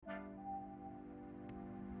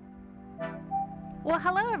Well,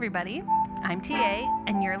 hello, everybody. I'm TA,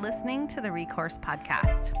 and you're listening to the Recourse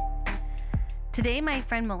Podcast. Today, my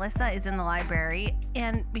friend Melissa is in the library,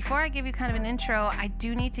 and before I give you kind of an intro, I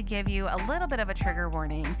do need to give you a little bit of a trigger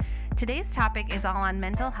warning. Today's topic is all on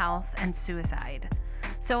mental health and suicide.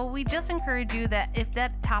 So we just encourage you that if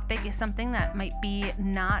that topic is something that might be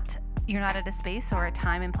you're not at a space or a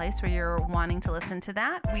time and place where you're wanting to listen to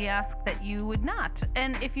that, we ask that you would not.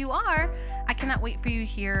 And if you are, I cannot wait for you to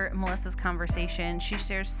hear Melissa's conversation. She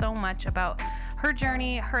shares so much about her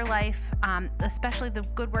journey, her life, especially the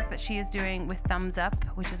good work that she is doing with Thumbs Up,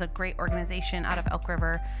 which is a great organization out of Elk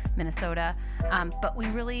River, Minnesota. But we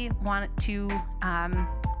really want to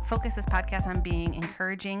focus this podcast on being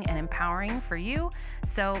encouraging and empowering for you.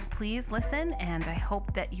 So please listen, and I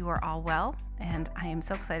hope that you are all well. And I am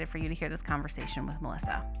so excited for you to hear this conversation with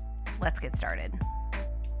Melissa. Let's get started.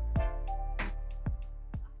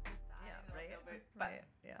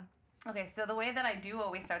 Okay, so the way that I do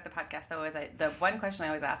always start the podcast, though, is the one question I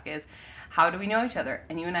always ask is, how do we know each other?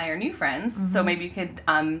 And you and I are new friends, so maybe you could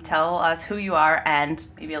tell us who you are and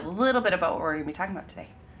maybe a little bit about what we're going to be talking about today.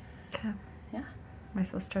 Okay. Yeah. Am I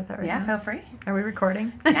supposed to start that right now? Yeah, feel free. Are we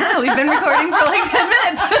recording? Yeah, we've been recording for like 10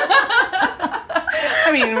 minutes. I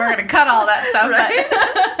mean, we're going to cut all that stuff. Right?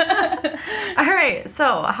 But all right,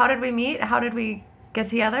 so how did we meet? How did we get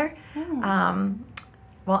together?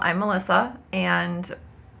 Well, I'm Melissa, and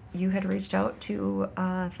you had reached out to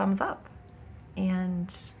Thumbs Up,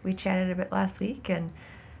 and we chatted a bit last week and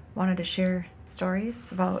wanted to share stories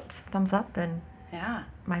about Thumbs Up and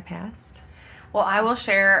my past. Well, I will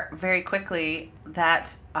share very quickly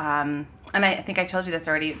that, and I think I told you this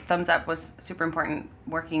already, Thumbs Up was super important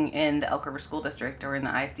working in the Elk River School District or in the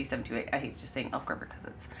ISD 728. I hate just saying Elk River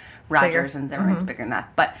because it's Rogers and Zimmerman's bigger than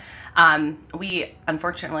that. But we,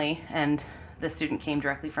 unfortunately, and the student came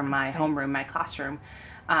directly from my homeroom, my classroom,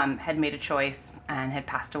 had made a choice and had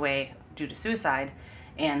passed away due to suicide.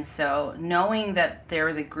 And so knowing that there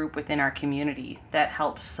was a group within our community that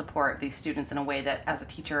helps support these students in a way that as a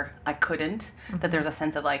teacher I couldn't, that there's a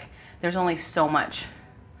sense of like, there's only so much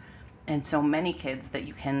and so many kids that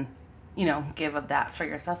you can, give of that for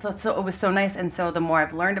yourself. So it was so nice. And so the more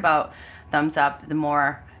I've learned about Thumbs Up, the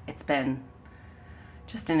more it's been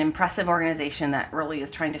just an impressive organization that really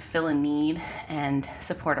is trying to fill a need and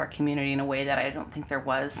support our community in a way that I don't think there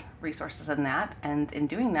was resources in that. And in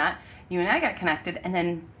doing that, you and I got connected. And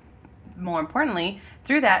then more importantly,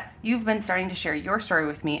 through that, you've been starting to share your story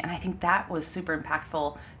with me. And I think that was super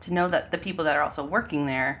impactful to know that the people that are also working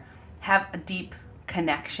there have a deep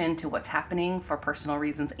connection to what's happening for personal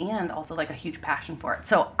reasons and also like a huge passion for it.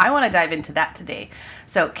 So I want to dive into that today.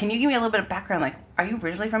 So can you give me a little bit of background? Like, are you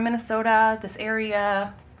originally from Minnesota, this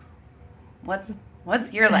area? What's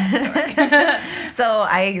your life story? So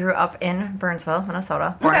I grew up in Burnsville,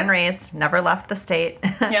 Minnesota, born and raised, never left the state.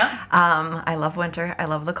 Yeah. I love winter. I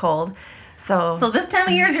love the cold. So this time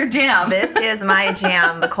of year is your jam. This is my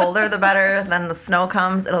jam. The colder, the better. Then the snow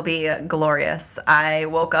comes. It'll be glorious. I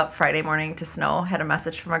woke up Friday morning to snow, had a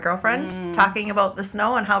message from a girlfriend talking about the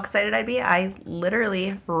snow and how excited I'd be. I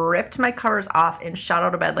literally ripped my covers off and shot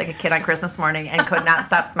out of bed like a kid on Christmas morning and could not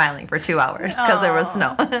stop smiling for 2 hours because there was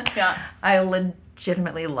snow. Yeah. I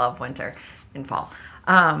legitimately love winter and fall.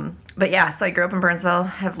 But yeah, so I grew up in Burnsville,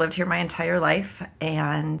 have lived here my entire life,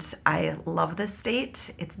 and I love this state.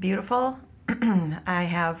 It's beautiful. I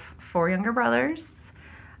have 4 younger brothers.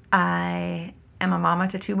 I am a mama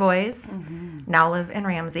to 2 boys, now live in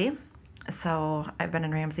Ramsey. So I've been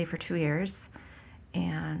in Ramsey for 2 years,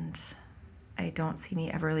 and I don't see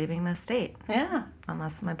me ever leaving this state. Yeah.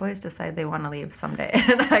 Unless my boys decide they want to leave someday,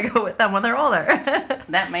 and I go with them when they're older.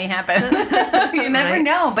 That may happen. You never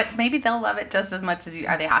know, but maybe they'll love it just as much as you.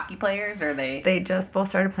 Are they hockey players, or are they? They just both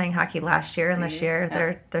started playing hockey last year, and this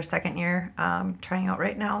year their second year trying out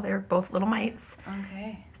right now. They're both little mites.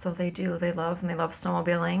 Okay. So they love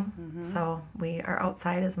snowmobiling. So we are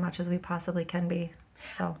outside as much as we possibly can be.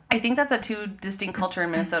 So I think that's a 2 distinct culture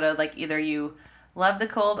in Minnesota. Like either you love the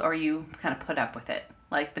cold or you kind of put up with it.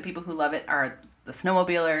 Like the people who love it are the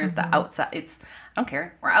snowmobilers, the outside. I don't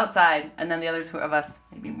care. We're outside. And then the others of us,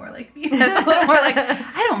 maybe more like me, that's a little more like,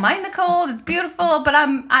 I don't mind the cold. It's beautiful, but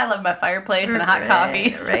I love my fireplace and a hot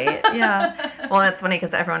coffee. Right. Yeah. Well, it's funny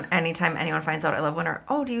because anytime anyone finds out I love winter,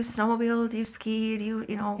 oh, do you snowmobile? Do you ski? Do you,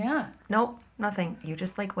 Yeah. Nope. Nothing. You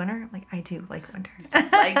just like winter? I'm like, I do like winter.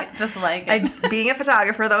 Just like it. Being a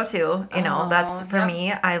photographer, though, too, that's for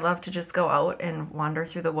me. I love to just go out and wander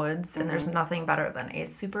through the woods, and there's nothing better than a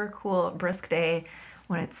super cool, brisk day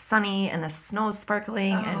when it's sunny and the snow's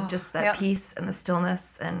sparkling and just that peace and the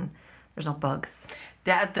stillness, and there's no bugs.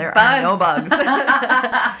 There are no bugs.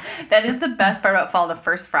 That is the best part about fall, the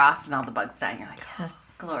first frost and all the bugs dying. You're like,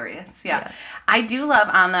 Yes. glorious. Yeah. Yes. I do love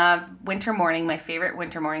on a winter morning, my favorite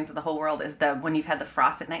winter mornings of the whole world is when you've had the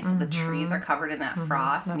frost at night, so the trees are covered in that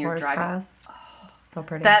frost The and you're horse driving. frost. It's so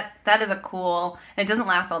pretty. That is a cool, and it doesn't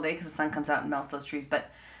last all day because the sun comes out and melts those trees, but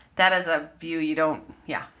that is a view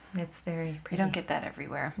It's very pretty. you don't get that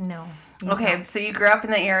everywhere. No. you Okay, don't. so you grew up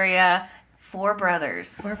in the area, 4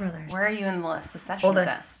 brothers. 4 brothers. Where are you in the succession?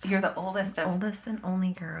 Oldest. You're the oldest of. Oldest and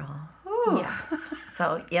only girl. Ooh. Yes.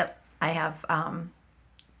 So, yep, I have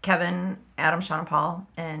Kevin, Adam, Sean, and Paul,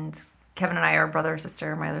 and Kevin and I are brother and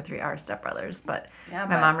sister. My other 3 are stepbrothers, but Yeah,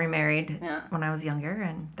 my mom remarried Yeah. when I was younger,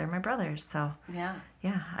 and they're my brothers. So, Yeah.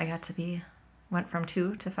 yeah, I got to went from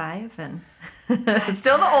 2 to 5, and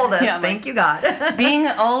still the oldest. Yeah, Thank you, God. Being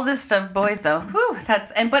oldest of boys, though, whew,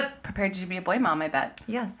 but prepared you to be a boy mom, I bet.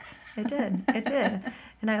 Yes, it did. It did.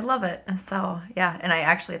 And I love it. So, yeah. And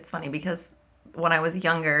it's funny because when I was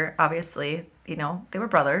younger, obviously, they were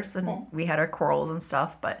brothers and we had our quarrels and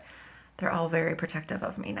stuff, but they're all very protective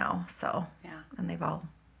of me now. So, Yeah. and they've all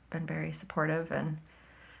been very supportive and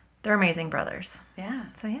they're amazing brothers. Yeah.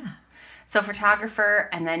 So, yeah. So photographer,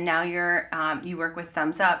 and then now you work with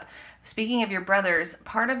Thumbs Up. Speaking of your brothers,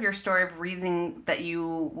 part of your story of reason that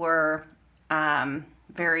you were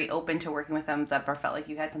very open to working with Thumbs Up or felt like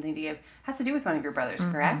you had something to give has to do with one of your brothers,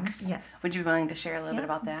 correct? Yes. Would you be willing to share a little bit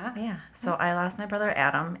about that? Yeah. So I lost my brother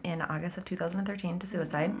Adam in August of 2013 to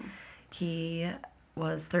suicide. He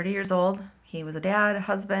was 30 years old. He was a dad,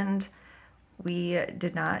 husband. We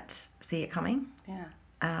did not see it coming. Yeah.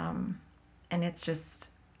 And it's just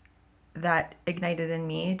that ignited in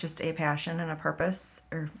me just a passion and a purpose,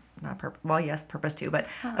 or not purpose, well, yes, purpose too, but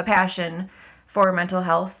a passion for mental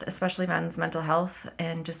health, especially men's mental health,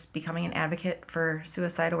 and just becoming an advocate for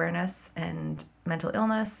suicide awareness and mental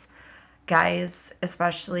illness, guys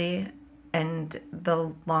especially. And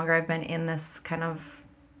the longer I've been in this kind of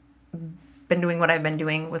been doing what I've been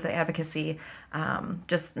doing with the advocacy,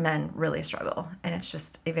 just men really struggle. And it's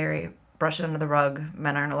just a very brush it under the rug.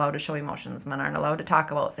 Men aren't allowed to show emotions. Men aren't allowed to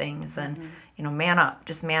talk about things. And, man up,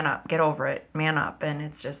 just man up, get over it, man up. And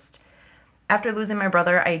it's just, after losing my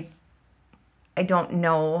brother, I don't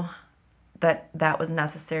know that was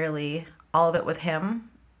necessarily all of it with him,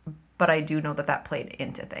 but I do know that played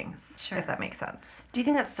into things, Sure. if that makes sense. Do you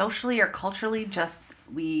think that's socially or culturally just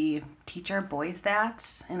we teach our boys that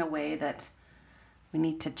in a way that we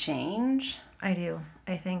need to change? I do.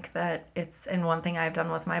 I think that and one thing I've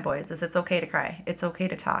done with my boys is it's okay to cry. It's okay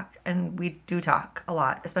to talk. And we do talk a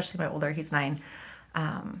lot, especially my older, he's 9.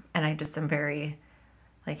 And I just am very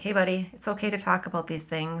like, hey buddy, it's okay to talk about these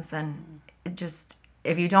things. And it just,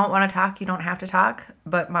 if you don't want to talk, you don't have to talk,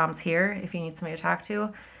 but mom's here if you need somebody to talk to.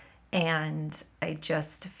 And I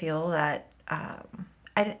just feel that,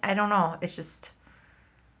 I don't know. It's just,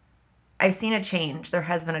 I've seen a change. There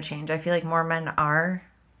has been a change. I feel like more men are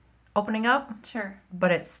opening up, Sure.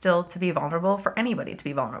 but it's still to be vulnerable for anybody to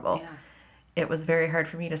be vulnerable. Yeah. It was very hard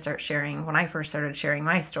for me to start sharing when I first started sharing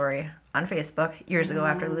my story on Facebook years ago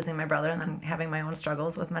after losing my brother and then having my own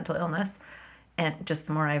struggles with mental illness. And just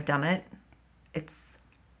the more I've done it,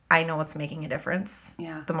 I know it's making a difference.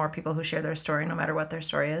 Yeah. The more people who share their story, no matter what their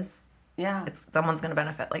story is, Yeah. someone's going to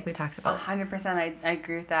benefit, like we talked about. 100%. I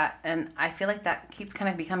agree with that. And I feel like that keeps kind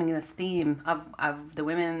of becoming this theme of the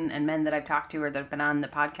women and men that I've talked to or that have been on the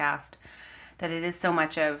podcast, that it is so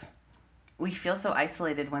much of, we feel so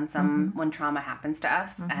isolated when when trauma happens to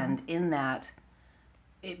us. And in that,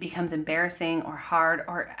 it becomes embarrassing or hard,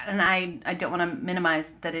 and I don't want to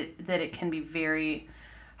minimize that it can be very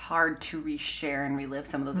hard to reshare and relive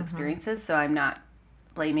some of those experiences. So I'm not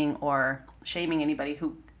blaming or shaming anybody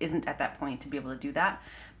who isn't at that point to be able to do that.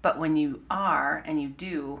 But when you are and you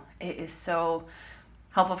do, it is so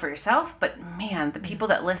helpful for yourself. But man, the people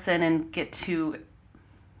that listen and get to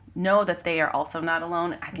know that they are also not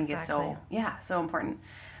alone, I think is so important.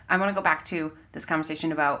 I want to go back to this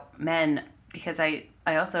conversation about men, because I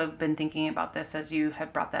also have been thinking about this as you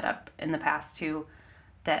have brought that up in the past too,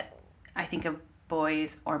 that I think of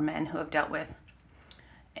boys or men who have dealt with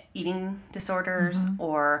eating disorders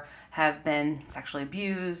or have been sexually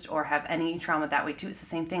abused or have any trauma that way too. It's the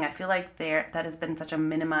same thing. I feel like that has been such a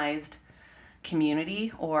minimized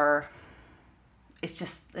community, or it's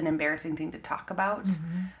just an embarrassing thing to talk about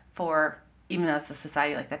for even as a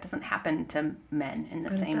society. Like, that doesn't happen to men in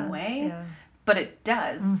the same way. Yeah. But it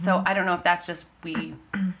does. So I don't know if that's just we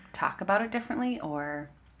talk about it differently, or...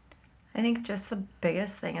 I think just the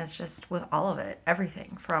biggest thing is just with all of it,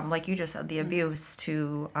 everything from, like you just said, the abuse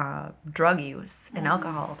to drug use and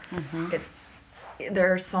alcohol.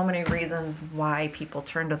 There are so many reasons why people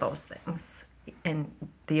turn to those things, and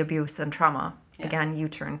the abuse and trauma. Yeah. Again, you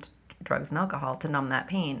turned drugs and alcohol to numb that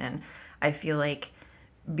pain. And I feel like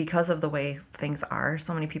because of the way things are,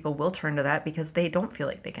 so many people will turn to that because they don't feel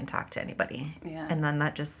like they can talk to anybody. Yeah. And then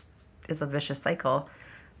that just is a vicious cycle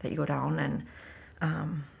that you go down. And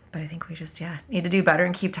but I think we just need to do better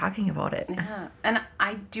and keep talking about it. Yeah. And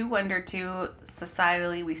I do wonder too,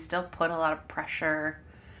 societally, we still put a lot of pressure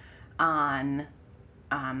on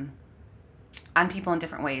people in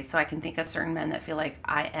different ways. So I can think of certain men that feel like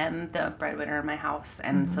I am the breadwinner in my house,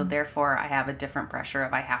 and so therefore I have a different pressure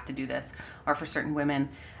of I have to do this. Or for certain women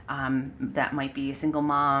that might be single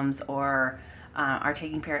moms or are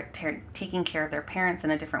taking care of their parents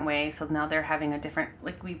in a different way. So now they're having a different,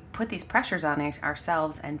 like, we put these pressures on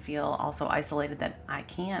ourselves and feel also isolated that I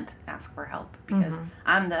can't ask for help because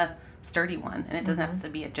I'm the sturdy one, and it doesn't have to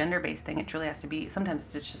be a gender-based thing. It truly has to be,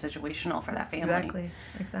 sometimes it's just situational for that family.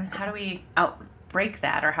 Exactly. How do we outbreak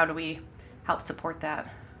that, or how do we help support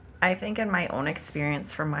that? I think in my own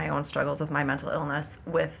experience from my own struggles with my mental illness,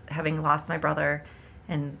 with having lost my brother,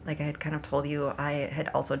 and like I had kind of told you, I had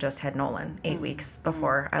also just had Nolan 8 weeks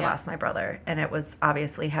before I lost my brother. And it was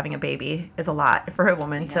obviously, having a baby is a lot for a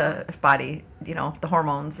woman to body, the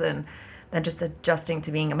hormones, and then just adjusting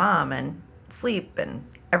to being a mom and sleep and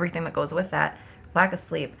everything that goes with that, lack of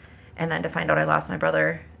sleep. And then to find out I lost my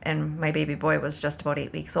brother and my baby boy was just about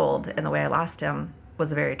 8 weeks old, and the way I lost him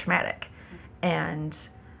was very traumatic. And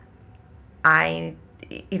I,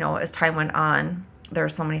 as time went on, there were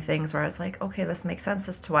so many things where I was like, okay, this makes sense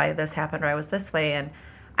as to why this happened, or I was this way. And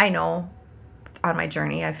I know on my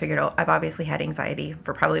journey, I figured out I've obviously had anxiety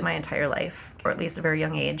for probably my entire life, or at least a very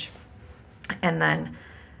young age. And then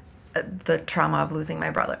the trauma of losing my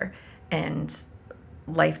brother and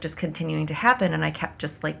life just continuing to happen. And I kept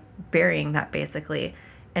just like burying that basically.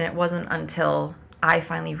 And it wasn't until I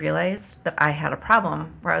finally realized that I had a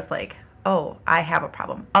problem where I was like, oh, I have a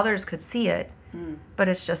problem. Others could see it. But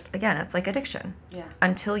it's just, again, it's like addiction. Yeah.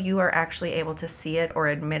 Until you are actually able to see it or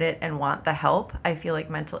admit it and want the help, I feel like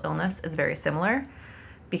mental illness is very similar,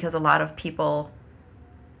 because a lot of people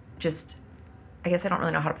just, I guess I don't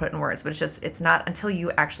really know how to put it in words, but it's not until you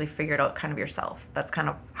actually figure it out kind of yourself. That's kind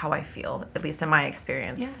of how I feel, at least in my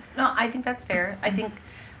experience. Yeah. No, I think that's fair. I think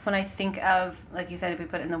when I think of, like you said, if we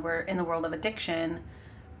put it in the world of addiction,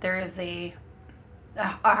 there is a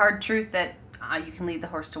hard truth that you can lead the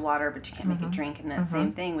horse to water, but you can't make it drink. And that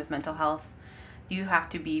same thing with mental health. You have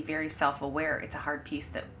to be very self-aware. It's a hard piece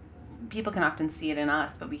that people can often see it in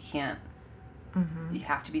us, but we can't. You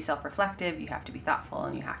have to be self-reflective, you have to be thoughtful,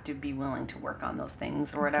 and you have to be willing to work on those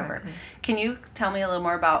things or whatever. Exactly. Can you tell me a little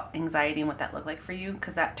more about anxiety and what that looked like for you?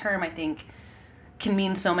 Because that term, I think, can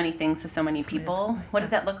mean so many things to so many people. What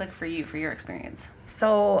did that look like for you, for your experience?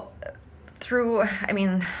 So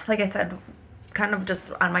like I said, kind of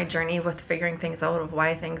just on my journey with figuring things out of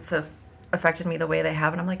why things have affected me the way they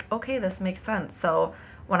have, and I'm like, okay, this makes sense. So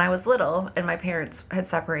when I was little and my parents had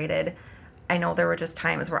separated, I know there were just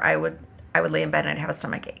times where I would lay in bed and I'd have a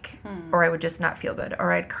stomach ache, or I would just not feel good,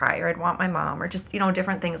 or I'd cry, or I'd want my mom, or just,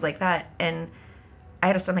 different things like that. And I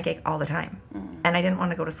had a stomach ache all the time, and I didn't want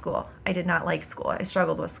to go to school. I did not like school. I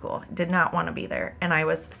struggled with school, did not want to be there, and I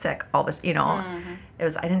was sick all the, it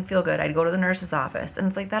was, I didn't feel good. I'd go to the nurse's office, and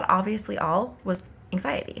it's like that obviously all was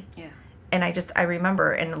anxiety. Yeah. And I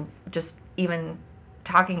remember, and just even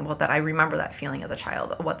talking about that, I remember that feeling as a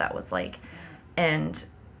child, what that was like. And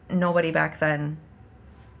nobody back then,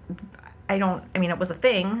 it was a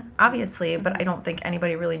thing, obviously, but I don't think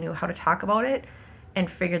anybody really knew how to talk about it and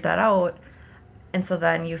figured that out. And so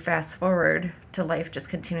then you fast forward to life just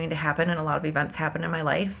continuing to happen, and a lot of events happen in my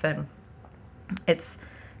life, and it's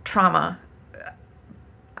trauma.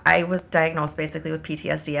 I was diagnosed basically with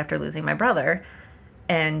PTSD after losing my brother,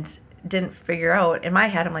 and didn't figure out, in my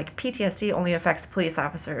head, I'm like, PTSD only affects police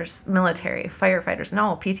officers, military, firefighters.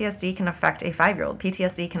 No, PTSD can affect a 5-year-old.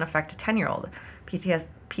 PTSD can affect a 10-year-old.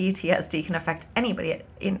 PTSD can affect anybody.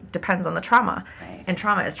 It depends on the trauma. Right. And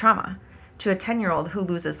trauma is trauma. To a 10-year-old who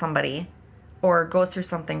loses somebody or goes through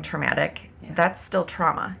something traumatic, that's still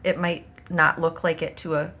trauma. It might not look like it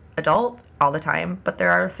to an adult all the time, but there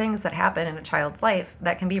are things that happen in a child's life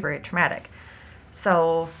that can be very traumatic.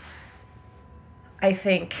 So I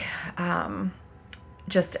think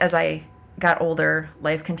just as I got older,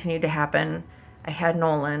 life continued to happen. I had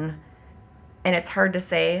Nolan, and it's hard to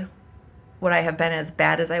say would I have been as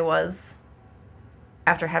bad as I was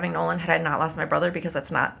after having Nolan had I not lost my brother, because that's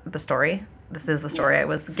not the story. This is the story I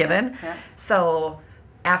was given. Yeah. So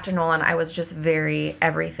after Nolan, I was just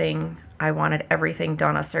everything. I wanted everything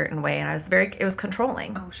done a certain way, and it was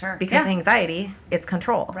controlling. Oh, sure. Because anxiety, it's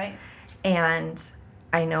control. Right. And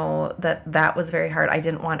I know that that was very hard. I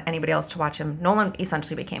didn't want anybody else to watch him. Nolan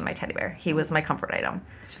essentially became my teddy bear. He was my comfort item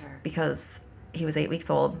Sure. because he was 8 weeks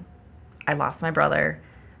old. I lost my brother.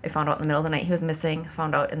 I found out in the middle of the night he was missing,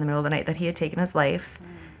 found out in the middle of the night that he had taken his life.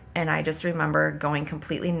 And I just remember going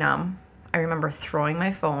completely numb. I remember throwing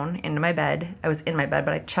my phone into my bed. I was in my bed,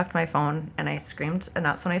 but I checked my phone and I screamed a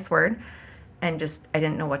not so nice word. And just, I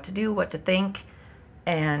didn't know what to do, what to think.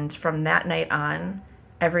 And from that night on,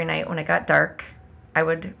 every night when it got dark, I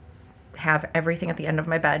would have everything at the end of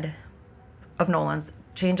my bed of Nolan's,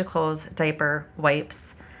 change of clothes, diaper,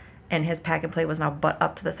 wipes, and his pack and play was now butt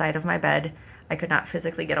up to the side of my bed. I could not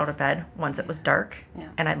physically get out of bed once it was dark,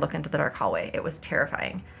 and I'd look into the dark hallway. It was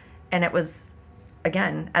terrifying. And it was,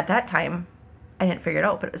 again, at that time, I didn't figure it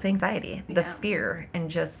out, but it was anxiety, the fear, and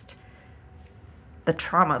just the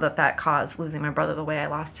trauma that caused, losing my brother the way I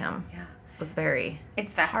lost him. Yeah. Was very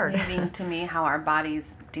It's fascinating to me how our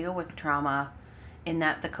bodies deal with trauma, in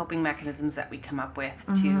that the coping mechanisms that we come up with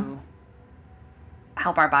to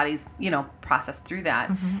help our bodies, process through that.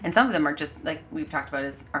 And some of them are just, like we've talked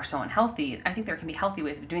about, are so unhealthy. I think there can be healthy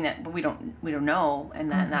ways of doing that, but we don't know,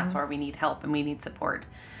 and then that's where we need help and we need support.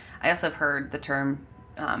 I also have heard the term,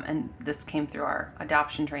 and this came through our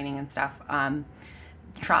adoption training and stuff,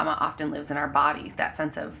 trauma often lives in our body, that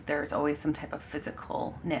sense of there's always some type of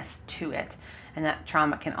physicalness to it, and that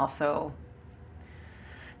trauma can also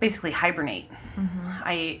basically hibernate.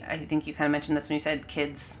 I think you kind of mentioned this when you said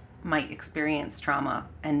kids might experience trauma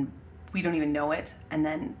and we don't even know it, and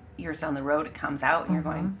then years down the road it comes out and you're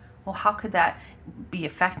going, well, how could that be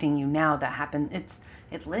affecting you now? That happened.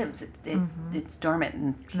 It lives. It's dormant,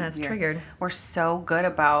 and that's triggered. We're so good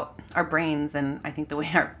about our brains, and I think the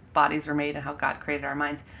way our bodies were made and how God created our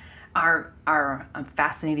minds are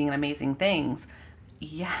fascinating and amazing things.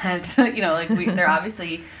 Yet, they're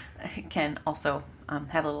obviously can also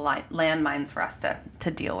have little landmines for us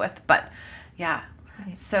to deal with. But yeah,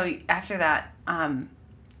 so after that,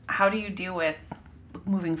 how do you deal with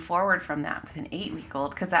moving forward from that with an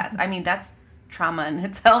 8-week-old? Because that's trauma in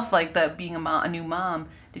itself, like being a new mom.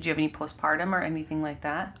 Did you have any postpartum or anything like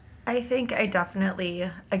that? I think I definitely,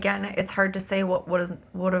 again, it's hard to say what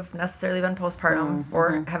would have necessarily been postpartum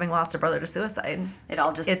or having lost a brother to suicide. It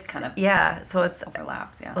all just kind of so it's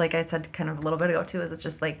overlaps. Yeah, like I said kind of a little bit ago too, is it's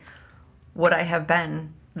just like, would I have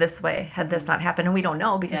been this way had this not happened? And we don't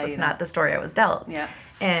know, because it's not the story I was dealt. Yeah.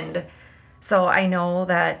 And so I know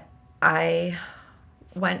that I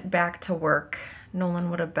went back to work. Nolan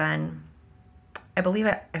would have been, I believe,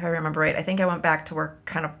 if I remember right, I think I went back to work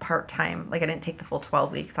kind of part-time. Like, I didn't take the full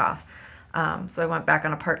 12 weeks off. So I went back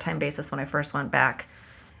on a part-time basis when I first went back.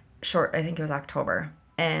 I think it was October.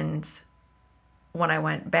 And when I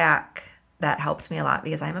went back, that helped me a lot,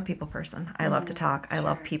 because I'm a people person. I love to talk. I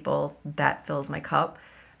love people. That fills my cup.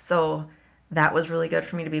 So that was really good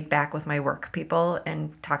for me to be back with my work people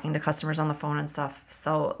and talking to customers on the phone and stuff.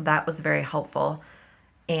 So that was very helpful.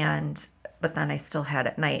 But then I still had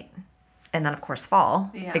at night. And then, of course, fall.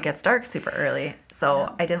 Yeah. It gets dark super early.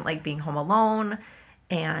 So I didn't like being home alone.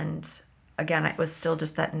 And again, it was still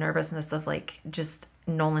just that nervousness of just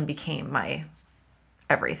Nolan became my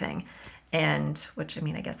everything. And which,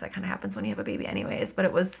 I guess that kind of happens when you have a baby anyways, but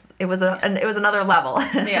it was another level.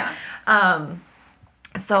 Yeah.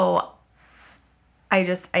 So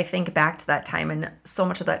I think back to that time, and so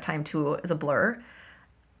much of that time too is a blur.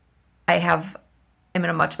 I'm in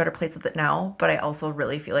a much better place with it now, but I also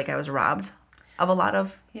really feel like I was robbed of a lot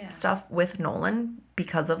of stuff with Nolan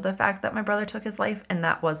because of the fact that my brother took his life, and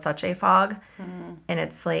that was such a fog. And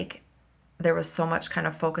it's like there was so much kind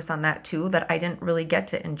of focus on that too that I didn't really get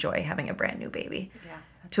to enjoy having a brand new baby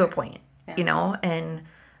to a point, and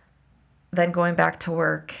then going back to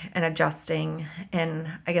work and adjusting, and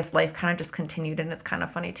I guess life kind of just continued. And it's kind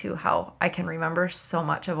of funny too how I can remember so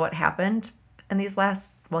much of what happened in these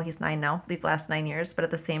last, he's 9 now, these last 9 years, but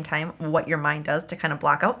at the same time, what your mind does to kind of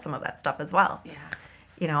block out some of that stuff as well.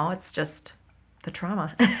 Yeah. It's just the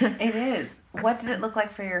trauma. It is. What did it look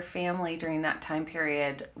like for your family during that time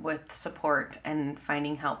period with support and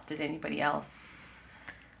finding help? Did anybody else?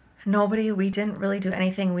 Nobody. We didn't really do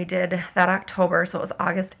anything. We did that October, so it was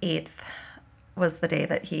August 8th was the day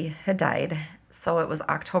that he had died. So it was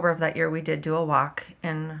October of that year. We did do a walk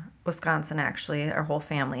in Wisconsin, actually, our whole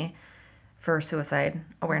family, for suicide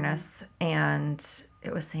awareness. And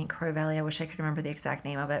it was St. Croix Valley. I wish I could remember the exact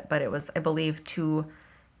name of it, but it was, I believe, 2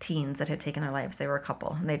 teens that had taken their lives. They were a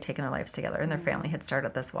couple, and they'd taken their lives together, and their family had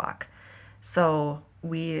started this walk. So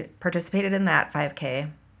we participated in that 5K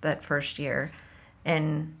that first year.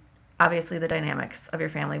 And obviously the dynamics of your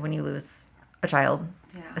family when you lose a child,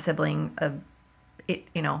 a sibling,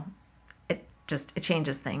 it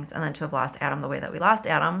changes things. And then to have lost Adam the way that we lost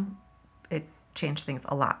Adam, it changed things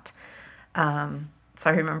a lot. So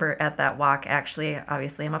I remember at that walk, actually,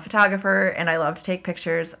 obviously I'm a photographer and I love to take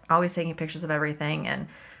pictures, always taking pictures of everything. And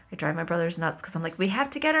I drive my brothers nuts because I'm like, we have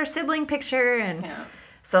to get our sibling picture. And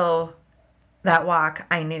so that walk,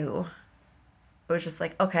 I knew it was just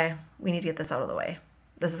like, okay, we need to get this out of the way.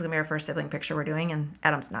 This is going to be our first sibling picture we're doing, and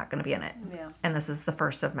Adam's not going to be in it. Yeah. And this is the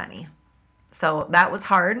first of many. So that was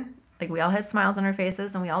hard. Like, we all had smiles on our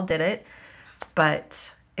faces and we all did it,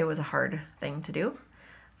 but it was a hard thing to do.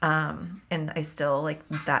 And I still, like,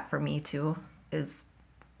 that for me too is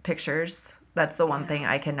pictures. That's the one thing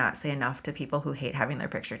I cannot say enough to people who hate having their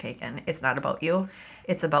picture taken. It's not about you.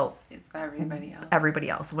 It's about everybody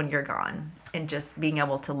else when you're gone, and just being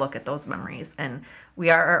able to look at those memories. And we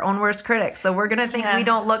are our own worst critics. So we're going to think we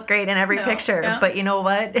don't look great in every picture, but you know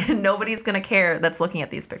what? Nobody's going to care that's looking at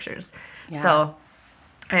these pictures. Yeah. So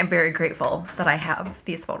I am very grateful that I have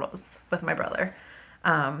these photos with my brother.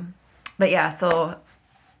 But yeah, so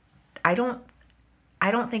I don't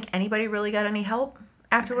think anybody really got any help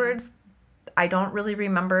afterwards. Okay. I don't really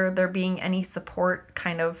remember there being any support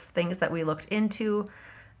kind of things that we looked into.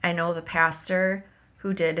 I know the pastor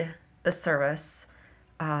who did the service,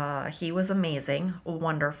 he was amazing,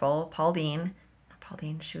 wonderful. Paul Dean,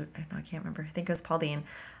 shoot, I can't remember. I think it was Paul Dean.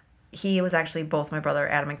 He was actually both my brother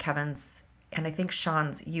Adam and Kevin's, and I think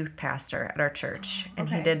Sean's youth pastor at our church. And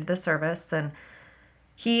he did the service. And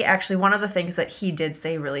he actually, one of the things that he did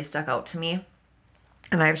say really stuck out to me,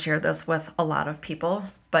 and I've shared this with a lot of people,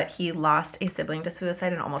 but he lost a sibling to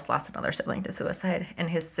suicide and almost lost another sibling to suicide. And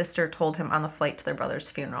his sister told him on the flight to their brother's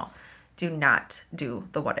funeral, do not do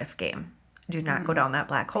the what if game. Do not go down that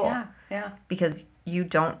black hole. Yeah. Because you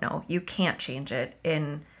don't know. You can't change it.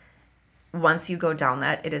 And once you go down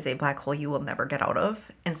that, it is a black hole you will never get out of.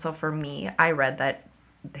 And so for me, I read that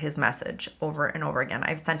his message over and over again.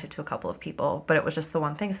 I've sent it to a couple of people, but it was just the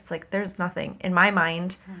one thing. So it's like, there's nothing. In my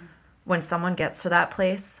mind, when someone gets to that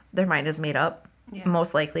place, their mind is made up. Yeah.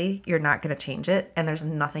 Most likely, you're not going to change it, and there's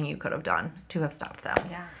nothing you could have done to have stopped them.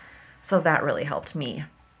 Yeah. So that really helped me.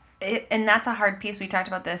 And that's a hard piece. We talked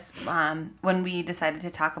about this when we decided to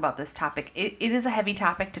talk about this topic. It is a heavy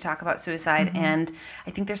topic to talk about suicide, and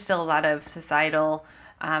I think there's still a lot of societal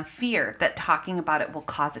fear that talking about it will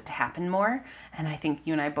cause it to happen more. And I think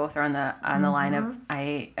you and I both are on the line of,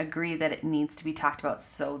 I agree that it needs to be talked about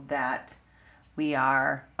so that we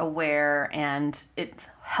are aware and it's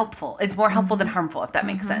helpful. It's more helpful than harmful, if that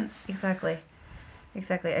makes sense. Exactly. I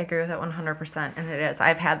agree with that 100%. And it is.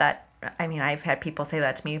 I've had that. I mean, I've had people say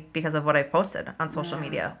that to me because of what I've posted on social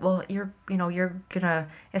media. Well, you're gonna,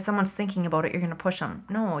 if someone's thinking about it, you're gonna push them.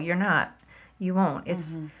 No, you're not. You won't.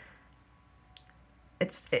 It's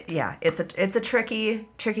a tricky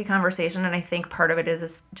conversation. And I think part of it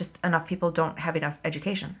is just enough people don't have enough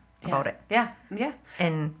education about it. Yeah.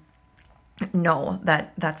 And know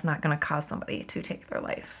that that's not going to cause somebody to take their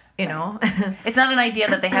life, you know? It's not an idea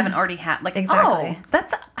that they haven't already had. Like, exactly.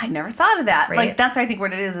 I never thought of that. Right. Like, that's I think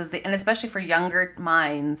what it is and especially for younger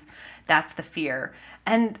minds, that's the fear.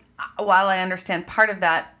 And while I understand part of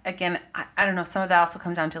that, again, I don't know, some of that also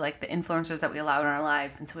comes down to like the influencers that we allow in our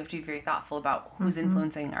lives. And so we have to be very thoughtful about who's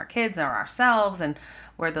influencing our kids or ourselves and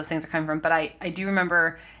where those things are coming from. But I do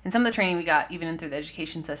remember in some of the training we got, even through the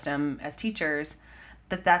education system as teachers,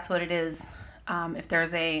 that's what it is. If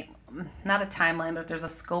there's not a timeline, but if there's a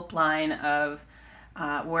scope line of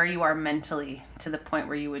where you are mentally to the point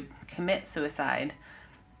where you would commit suicide,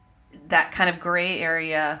 that kind of gray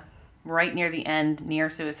area right near the end, near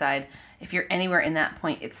suicide, if you're anywhere in that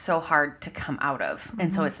point, it's so hard to come out of.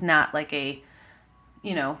 And so it's not like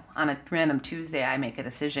on a random Tuesday, I make a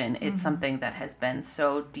decision. It's something that has been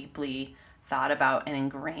so deeply thought about and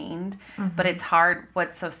ingrained, but it's hard.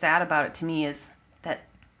 What's so sad about it to me is that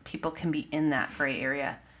people can be in that gray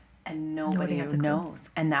area and nobody knows.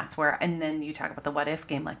 And that's where, and then you talk about the what if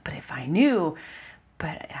game, like, but if I knew,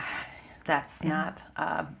 but that's not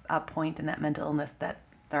a point in that mental illness that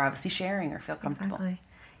they're obviously sharing or feel comfortable. Exactly.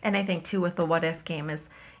 And I think too, with the what if game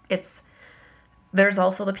there's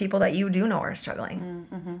also the people that you do know are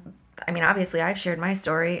struggling. I mean, obviously I've shared my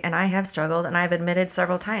story and I have struggled, and I've admitted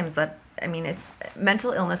several times that, I mean, it's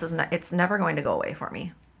mental illness it's never going to go away for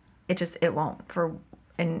me. It won't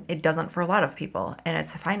and it doesn't for a lot of people. And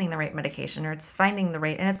it's finding the right medication, or it's finding the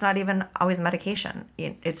right, and it's not even always medication.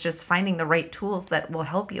 It's just finding the right tools that will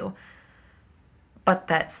help you. But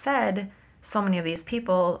that said, so many of these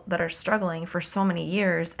people that are struggling for so many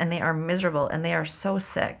years, and they are miserable and they are so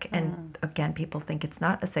sick. And again, people think it's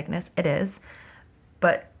not a sickness. It is.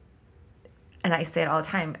 And I say it all the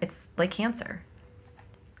time, it's like cancer.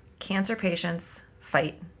 Cancer patients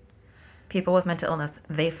fight people with mental illness,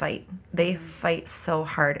 they fight. They fight so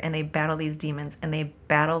hard, and they battle these demons, and they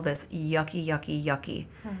battle this yucky.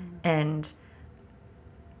 And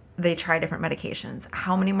they try different medications.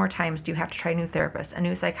 How many more times do you have to try a new therapist, a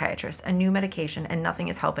new psychiatrist, a new medication, and nothing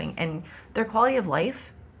is helping? And their quality of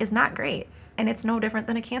life is not great. And it's no different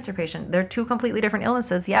than a cancer patient. They're two completely different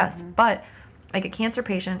illnesses, yes, but like a cancer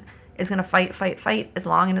patient is going to fight as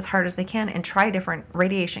long and as hard as they can and try different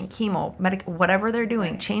radiation, chemo, whatever they're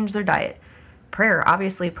doing, change their diet. Prayer,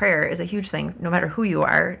 obviously prayer is a huge thing, no matter who you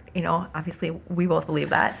are. You know, obviously we both believe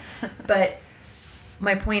that. But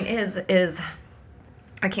my point is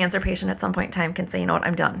a cancer patient at some point in time can say, you know what,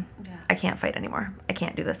 I'm done. Yeah. I can't fight anymore. I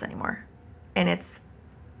can't do this anymore. And it's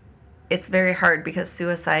very hard because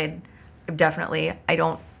suicide, definitely, I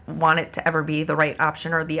don't want it to ever be the right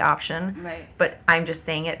option or the option. Right. But I'm just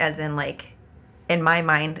saying it as in, like, in my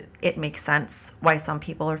mind, it makes sense why some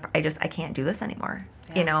people are, I can't do this anymore,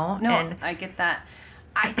 you know? No, and I get that.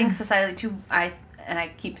 I think society too, I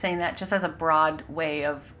keep saying that just as a broad way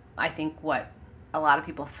of, I think, what a lot of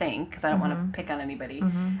people think, because I don't want to pick on anybody.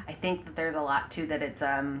 I think that there's a lot too that it's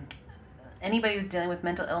anybody who's dealing with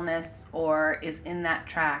mental illness or is in that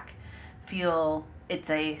track feel it's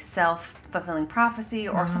a self-fulfilling prophecy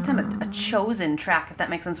or sometimes a chosen track, if that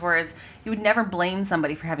makes sense. Whereas you would never blame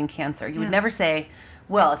somebody for having cancer. You would never say,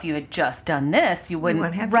 well, if you had just done this, you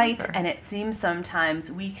wouldn't have right. cancer. And it seems sometimes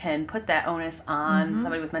we can put that onus on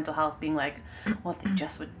somebody with mental health, being like, well, if they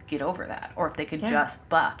just would get over that, or if they could just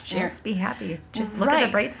buck. just be happy. Just look at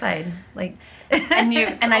the bright side. Like, and you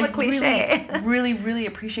and I cliche. really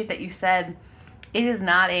appreciate that you said it is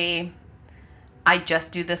not a I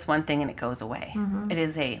just do this one thing and it goes away. It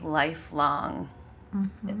is a lifelong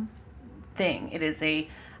thing. It is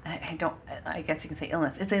I guess you can say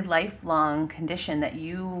illness. It's a lifelong condition that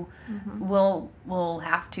you will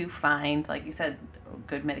have to find, like you said,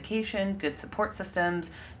 good medication, good support systems,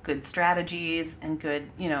 good strategies, and good,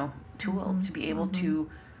 tools to be able to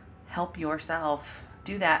help yourself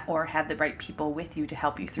do that, or have the right people with you to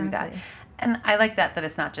help you through that. And I like that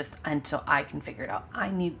it's not just until I can figure it out. I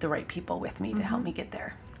need the right people with me to help me get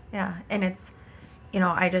there. Yeah, and it's,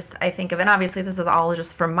 I think of, and obviously this is all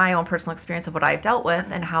just from my own personal experience of what I've dealt with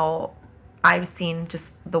and how I've seen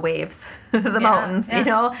just the waves, the mountains,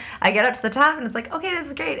 I get up to the top and it's like, okay, this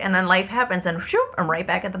is great. And then life happens and whoop, I'm right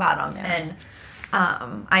back at the bottom. Yeah. And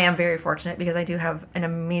I am very fortunate because I do have an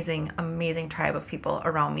amazing, amazing tribe of people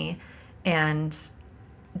around me. And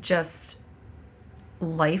just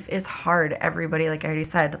life is hard. Everybody, like I already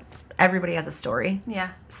said, everybody has a story. Yeah.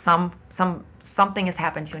 Something has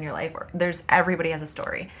happened to you in your life, or everybody has a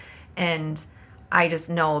story. And I just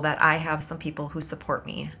know that I have some people who support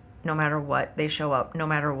me no matter what. They show up no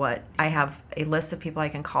matter what. I have a list of people I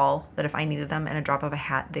can call that if I needed them in a drop of a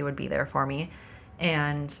hat, they would be there for me.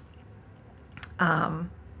 And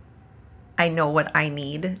I know what I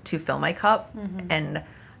need to fill my cup. And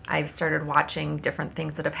I've started watching different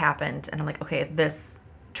things that have happened, and I'm like, okay, this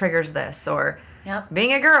triggers this. Or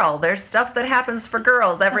being a girl, there's stuff that happens for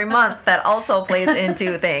girls every month that also plays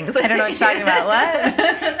into things. I don't know what you're talking about. What?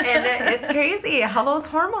 And it's crazy how those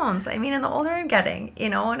hormones, and the older I'm getting,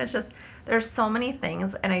 and it's just, there's so many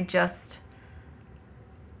things, and I just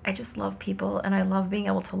love people, and I love being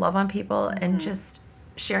able to love on people and just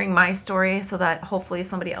sharing my story so that hopefully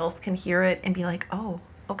somebody else can hear it and be like, oh,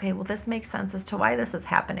 okay, well, this makes sense as to why this is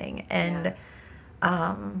happening. And,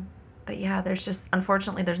 but yeah,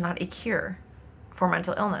 unfortunately, there's not a cure for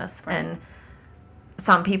mental illness. Right. And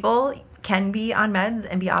some people can be on meds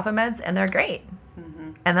and be off of meds and they're great.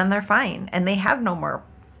 And then they're fine and they have no more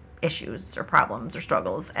issues or problems or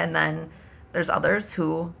struggles. And then there's others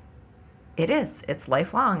who it's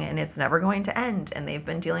lifelong and it's never going to end. And they've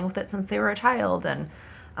been dealing with it since they were a child. And,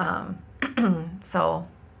 so,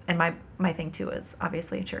 and my thing too is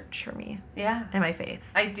obviously church for me. Yeah. And my faith.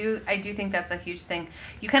 I do think that's a huge thing.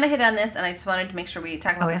 You kind of hit on this, and I just wanted to make sure we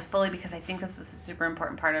talk about this fully, because I think this is a super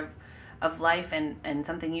important part of life and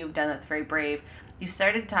something you've done that's very brave. You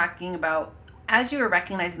started talking about, as you were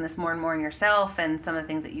recognizing this more and more in yourself and some of the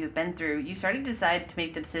things that you've been through, you started to decide to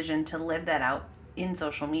make the decision to live that out in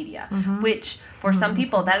social media, which for some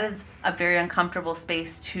people, that is a very uncomfortable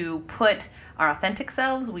space to put our authentic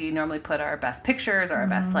selves. We normally put our best pictures or our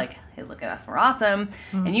best, like, hey, look at us, we're awesome.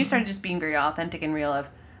 And you started just being very authentic and real of,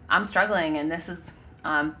 I'm struggling, and this is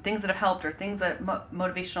things that have helped, or things that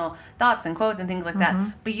motivational thoughts and quotes and things like that.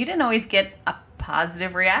 But you didn't always get a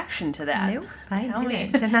positive reaction to that. Nope, I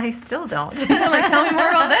didn't, and I still don't. Like, tell me more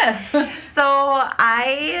about this. So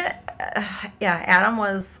Adam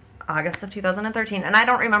was August of 2013, and I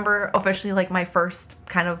don't remember officially like my first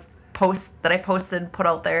kind of post that I put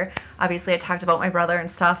out there. Obviously, I talked about my brother and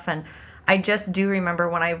stuff, and I just do remember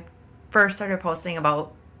when I first started posting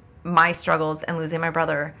about my struggles and losing my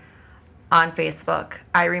brother on Facebook,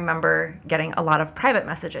 I remember getting a lot of private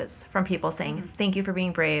messages from people saying, thank you for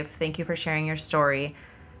being brave. Thank you for sharing your story.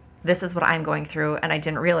 This is what I'm going through, and I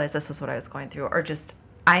didn't realize this was what I was going through. Or just,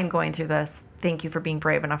 I'm going through this. Thank you for being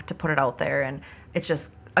brave enough to put it out there. And it's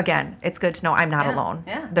just, again, it's good to know I'm not alone.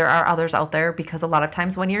 Yeah. There are others out there, because a lot of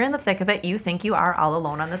times when you're in the thick of it, you think you are all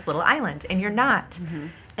alone on this little island, and you're not.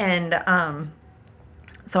 And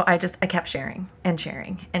so I kept sharing and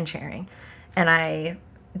sharing and sharing. And I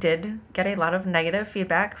did get a lot of negative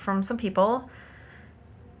feedback from some people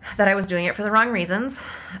that I was doing it for the wrong reasons.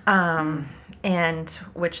 And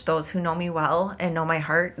which those who know me well and know my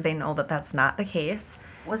heart, they know that that's not the case.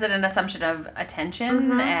 Was it an assumption of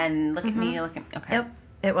attention and look at me, okay. Yep,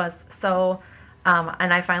 it was. So,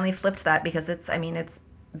 and I finally flipped that, because it's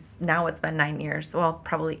been 9 years, well,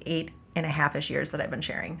 probably 8.5-ish years that I've been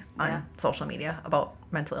sharing on social media about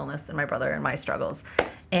mental illness and my brother and my struggles.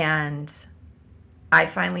 And I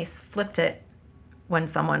finally flipped it when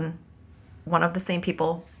one of the same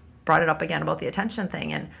people brought it up again about the attention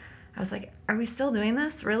thing. And I was like, are we still doing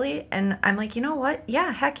this? Really? And I'm like, you know what?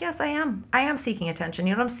 Yeah, heck yes, I am. I am seeking attention.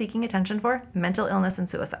 You know what I'm seeking attention for? Mental illness and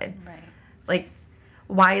suicide. Right. Like,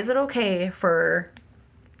 why is it okay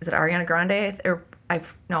is it Ariana Grande?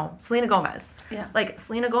 Selena Gomez. Yeah. Like,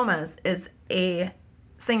 Selena Gomez is a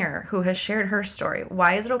singer who has shared her story.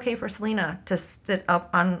 Why is it okay for Selena to sit up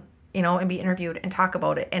on, and be interviewed and talk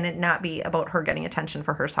about it, and it not be about her getting attention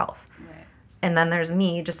for herself? Right. And then there's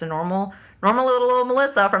me, just a normal little old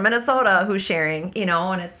Melissa from Minnesota who's sharing,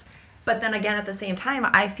 but then again, at the same time,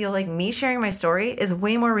 I feel like me sharing my story is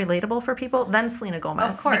way more relatable for people than Selena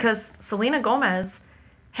Gomez. Of course. Because Selena Gomez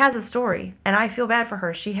has a story, and I feel bad for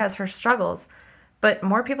her. She has her struggles. But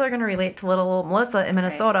more people are going to relate to little old Melissa in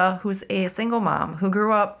Minnesota, who's a single mom, who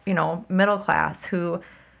grew up, middle class, who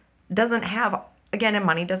doesn't have, again, and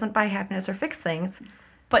money doesn't buy happiness or fix things.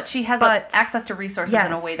 But she has access to resources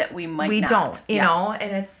in a way that we might not. Don't,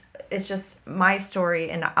 and it's just my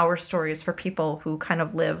story and our stories for people who kind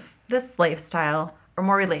of live this lifestyle are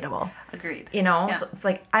more relatable. Agreed. So it's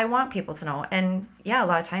like, I want people to know. And yeah, a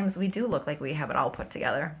lot of times we do look like we have it all put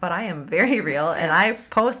together, but I am very real, and I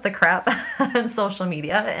post the crap on social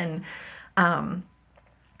media, and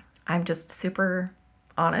I'm just super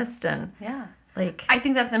honest, and like, I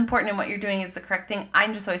think that's important, and what you're doing is the correct thing.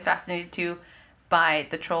 I'm just always fascinated too by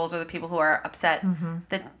the trolls or the people who are upset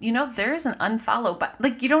that there is an unfollow, but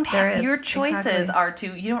like, you don't have, your choices are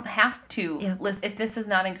to, you don't have to list, if this is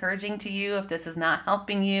not encouraging to you, if this is not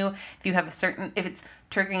helping you, if you have if it's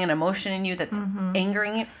triggering an emotion in you that's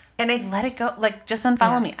angering you, and let it go. Like, just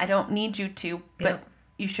unfollow me. I don't need you to, but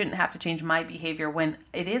you shouldn't have to change my behavior when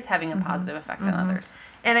it is having a positive effect on others.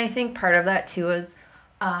 And I think part of that too is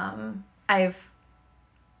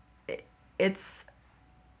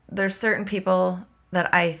there's certain people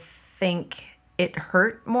that I think it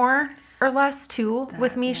hurt more or less too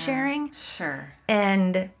with me sharing. Sure.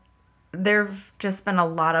 And there've just been a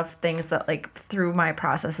lot of things that, like, through my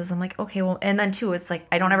processes, I'm like, okay, well, and then too, it's like,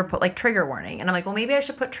 I don't ever put like trigger warning. And I'm like, well, maybe I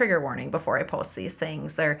should put trigger warning before I post these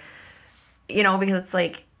things, or, because it's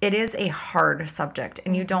like, it is a hard subject,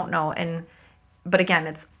 and you don't know. But again,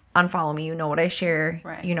 it's unfollow me. You know what I share.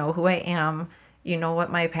 Right. You know who I am. You know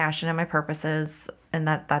what my passion and my purpose is, and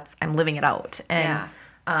that's I'm living it out. And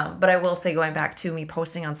but I will say, going back to me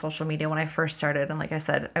posting on social media when I first started, and like I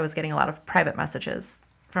said, I was getting a lot of private messages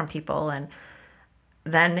from people, and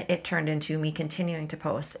then it turned into me continuing to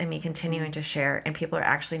post and me continuing to share, and people are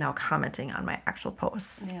actually now commenting on my actual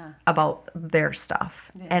posts about their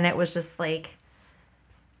stuff. And it was just like,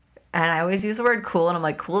 and I always use the word cool, and I'm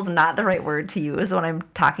like, cool is not the right word to use when I'm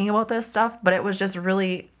talking about this stuff, but it was just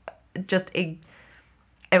really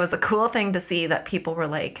it was a cool thing to see that people were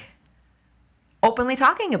like openly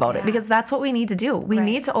talking about it, because that's what we need to do. We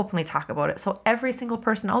need to openly talk about it, so every single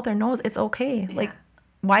person out there knows it's okay. Like,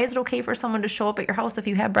 why is it okay for someone to show up at your house if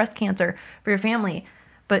you have breast cancer for your family,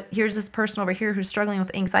 but here's this person over here who's struggling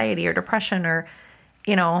with anxiety or depression, or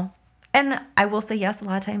and I will say, yes, a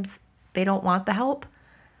lot of times they don't want the help,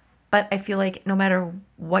 but I feel like no matter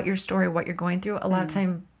what your story, what you're going through, a lot of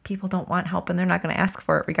time people don't want help, and they're not going to ask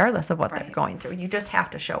for it regardless of what they're going through. You just have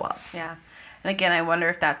to show up. Yeah. And again, I wonder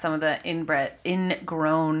if that's some of the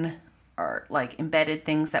ingrown or like embedded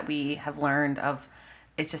things that we have learned of.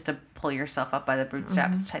 It's just to pull yourself up by the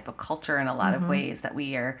bootstraps type of culture in a lot of ways, that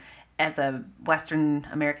we are, as a Western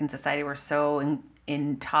American society, we're so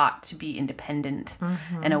taught to be independent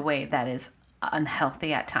in a way that is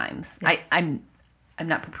unhealthy at times. Yes. I'm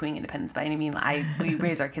not poo-pooing independence by any means. We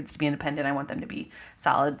raise our kids to be independent. I want them to be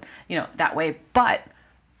solid, that way. But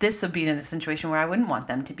this would be in a situation where I wouldn't want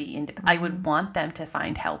them to be I would want them to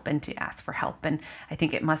find help and to ask for help. And I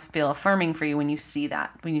think it must feel affirming for you when you see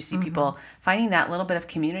that, when you see people finding that little bit of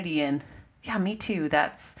community and, yeah, me too.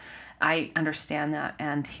 I understand that,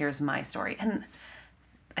 and here's my story. And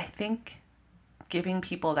I think giving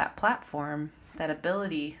people that platform, that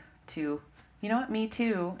ability to, you know what, me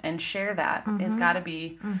too, and share that has got to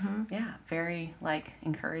be, yeah, very like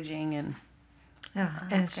encouraging and yeah,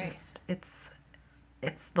 and it's great. just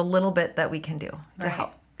it's the little bit that we can do to Right.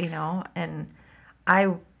 help, you know. And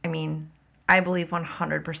I mean, I believe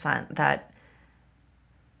 100% that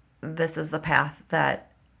this is the path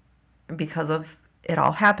that, because of it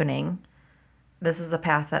all happening, this is the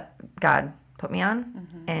path that God put me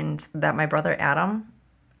on, and that my brother Adam,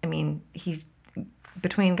 I mean,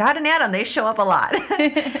 between God and Adam, they show up a lot.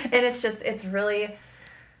 And it's really,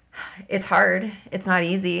 it's hard. It's not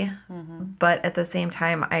easy. But at the same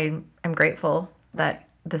time, I'm grateful that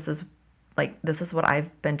this is what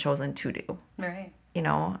I've been chosen to do, Right. you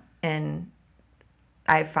know, and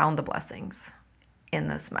I've found the blessings in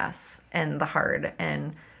this mess and the hard,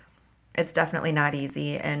 and it's definitely not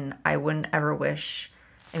easy. And I wouldn't ever wish,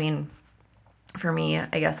 I mean, for me,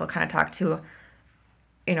 I guess I'll kind of talk to,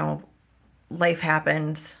 you know, life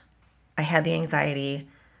happened. I had the anxiety.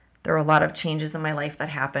 There were a lot of changes in my life that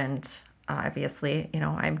happened. Obviously, you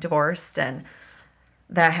know, I'm divorced, and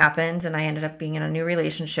that happened, and I ended up being in a new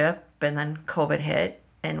relationship, and then COVID hit.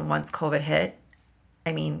 And once COVID hit,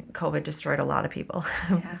 I mean, COVID destroyed a lot of people.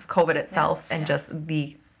 Yeah. COVID itself, Yeah. and just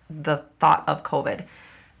the thought of COVID.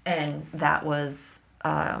 And that was,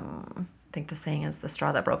 I think the saying is, the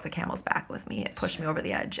straw that broke the camel's back with me. It pushed me over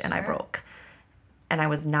the edge, and I broke. And I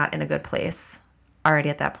was not in a good place already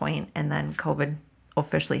at that point. And then COVID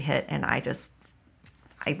officially hit, and I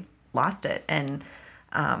lost it. And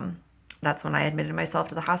that's when I admitted myself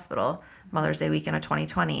to the hospital, Mother's Day weekend of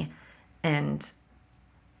 2020. And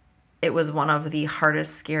it was one of the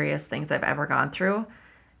hardest, scariest things I've ever gone through.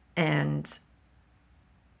 And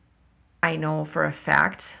I know for a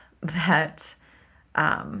fact that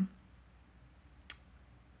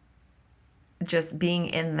just being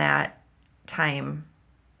in that time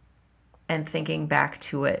and thinking back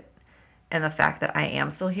to it, and the fact that I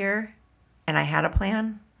am still here and I had a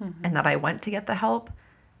plan, and that I went to get the help,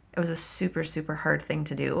 it was a super, super hard thing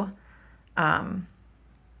to do. I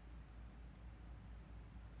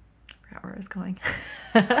forgot where I was going.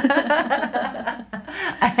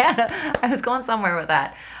 I was going somewhere with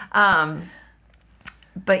that.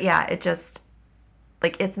 But yeah, it just,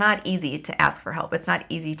 like, it's not easy to ask for help. It's not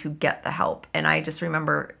easy to get the help. And I just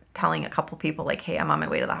remember telling a couple people, like, hey, I'm on my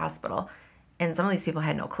way to the hospital. And some of these people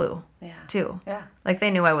had no clue, too. Yeah. Like,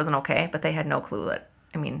 they knew I wasn't okay, but they had no clue that,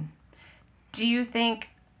 I mean. Do you think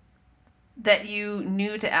that you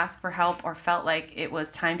knew to ask for help, or felt like it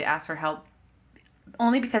was time to ask for help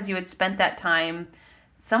only because you had spent that time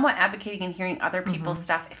somewhat advocating and hearing other people's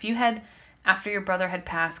stuff? If you had, after your brother had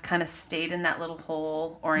passed, kind of stayed in that little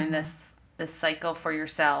hole or in this cycle for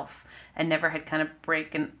yourself, and never had kind of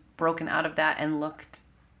broken out of that and looked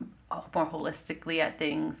more holistically at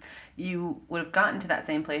things, you would have gotten to that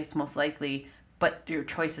same place most likely, but your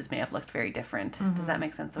choices may have looked very different. Does that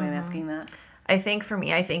make sense, the way I'm asking that? I think for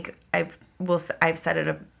me, I've said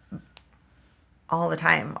it all the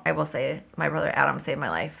time. I will say my brother Adam saved my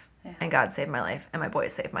life, and God saved my life, and my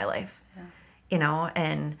boys saved my life. You know,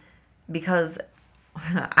 and because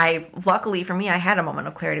luckily for me, I had a moment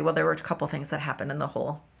of clarity. Well, there were a couple things that happened in the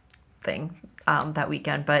whole thing that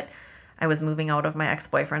weekend, but I was moving out of my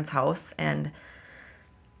ex-boyfriend's house, and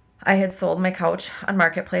I had sold my couch on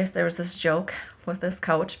Marketplace. There was this joke with this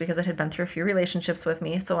couch because it had been through a few relationships with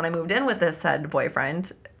me. So when I moved in with this said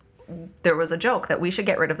boyfriend, there was a joke that we should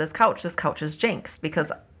get rid of this couch. This couch is jinxed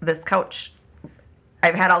because this couch,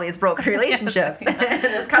 I've had all these broken relationships, and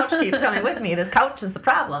this couch keeps coming with me. This couch is the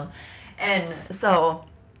problem. And so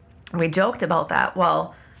we joked about that.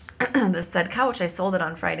 Well, this said couch, I sold it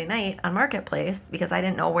on Friday night on Marketplace because I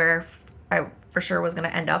didn't know where I for sure was going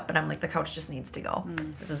to end up, but I'm like, the couch just needs to go.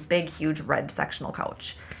 It's this big, huge red sectional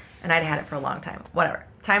couch, and I'd had it for a long time. Whatever,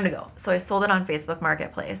 time to go. So I sold it on Facebook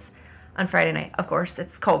Marketplace on Friday night. Of course,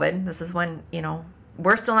 it's COVID. This is when, you know,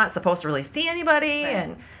 we're still not supposed to really see anybody. Right.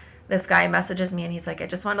 And this guy messages me, and he's like, I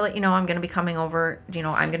just wanted to let you know I'm going to be coming over. You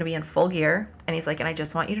know, I'm going to be in full gear. And he's like, and I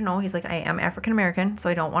just want you to know, he's like, I am African American, so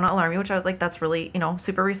I don't want to alarm you, which I was like, that's really, you know,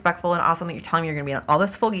 super respectful and awesome that you're telling me you're going to be in all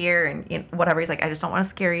this full gear and, you know, whatever. He's like, I just don't want to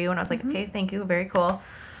scare you. And I was like, okay, thank you. Very cool.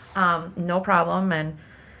 No problem. And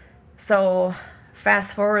so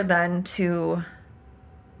fast forward then to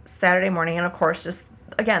Saturday morning. And of course, just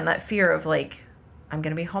again, that fear of like, I'm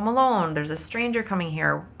going to be home alone. There's a stranger coming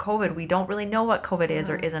here. COVID, we don't really know what COVID is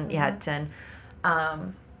or isn't yet. And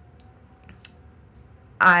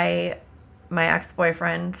my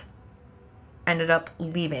ex-boyfriend ended up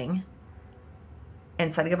leaving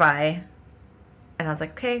and said goodbye. And I was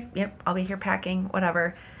like, okay, yep, I'll be here packing,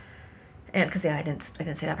 whatever. And because I didn't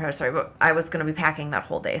say that part of the story, but I was going to be packing that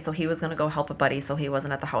whole day. So he was going to go help a buddy, so he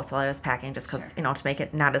wasn't at the house while I was packing, just because, to make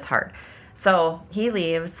it not as hard. So he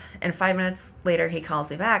leaves, and 5 minutes later he calls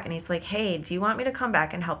me back, and he's like, hey, do you want me to come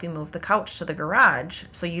back and help you move the couch to the garage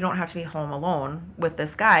so you don't have to be home alone with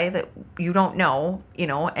this guy that you don't know,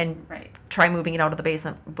 and try moving it out of the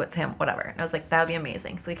basement with him, whatever. And I was like, that would be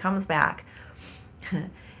amazing. So he comes back,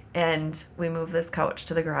 and we move this couch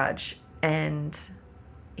to the garage, and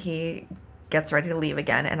he gets ready to leave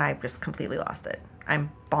again, and I've just completely lost it. I'm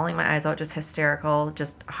bawling my eyes out, just hysterical,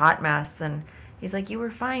 just a hot mess. And he's like, you were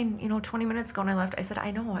fine, 20 minutes ago when I left. I said, I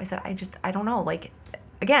know. I said, I don't know. Like,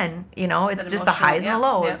 again, it's just the highs and the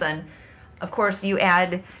lows. Yeah. And of course you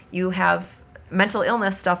have mental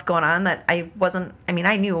illness stuff going on that I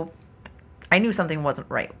knew something wasn't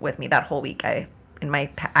right with me that whole week. I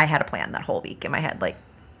had a plan that whole week in my head. Like,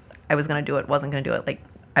 I was going to do it, wasn't going to do it. Like,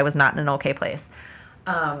 I was not in an okay place.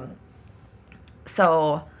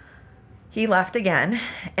 So he left again,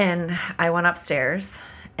 and I went upstairs,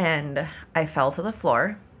 and I fell to the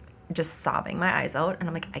floor, just sobbing my eyes out. And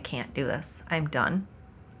I'm like, I can't do this. I'm done.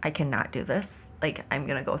 I cannot do this. Like, I'm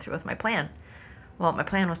going to go through with my plan. Well, my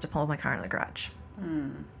plan was to pull my car in the garage.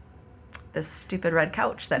 This stupid red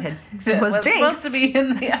couch that was jinxed. Supposed to be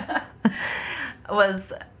in the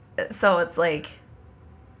so it's like,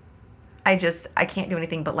 I can't do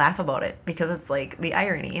anything but laugh about it, because it's like the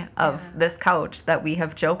irony of this couch that we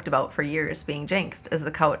have joked about for years being jinxed is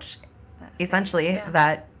the couch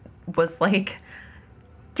that was like,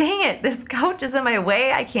 dang it, this couch is in my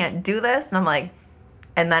way. I can't do this. And I'm like,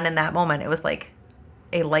 and then in that moment, it was like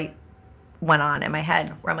a light went on in my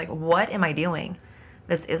head where I'm like, what am I doing?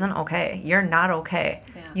 This isn't okay. You're not okay.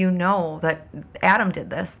 Yeah. You know that Adam did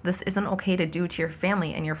this. This isn't okay to do to your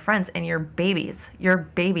family and your friends and your babies. Your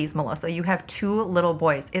babies, Melissa. You have 2 little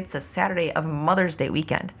boys. It's a Saturday of Mother's Day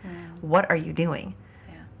weekend. What are you doing?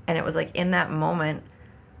 Yeah. And it was like in that moment,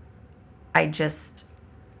 I just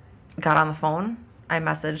got on the phone. I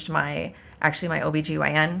messaged my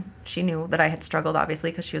OBGYN. She knew that I had struggled,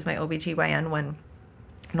 obviously, because she was my OBGYN when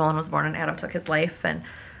Nolan was born and Adam took his life. And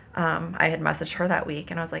I had messaged her that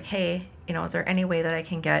week, and I was like, hey, is there any way that I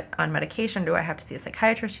can get on medication? Do I have to see a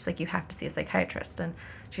psychiatrist? She's like, you have to see a psychiatrist. And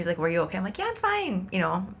she's like, were you okay? I'm like, yeah, I'm fine.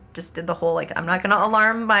 Just did the whole, like, I'm not going to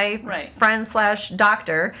alarm my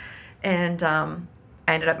friend/doctor. And I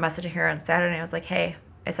ended up messaging her on Saturday. I was like, hey,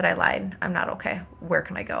 I said, I lied. I'm not okay. Where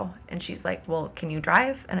can I go? And she's like, well, can you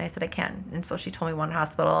drive? And I said, I can. And so she told me one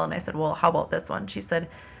hospital, and I said, well, how about this one? She said,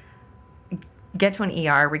 get to an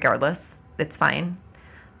ER regardless. It's fine.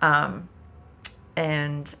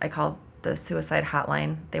 And I called the suicide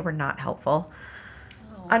hotline. They were not helpful,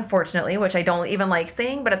 unfortunately, which I don't even like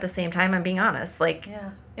saying, but at the same time, I'm being honest. Like,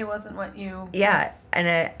 yeah, it wasn't what you. Yeah.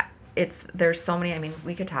 And there's so many,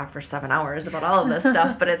 we could talk for 7 hours about all of this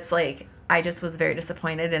stuff, but it's like, I just was very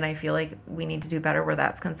disappointed. And I feel like we need to do better where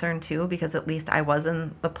that's concerned too, because at least I was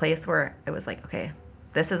in the place where I was like, okay,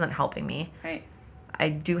 this isn't helping me. Right. I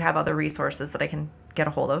do have other resources that I can get a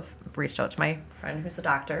hold of. Reached out to my friend who's a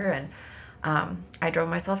doctor, and I drove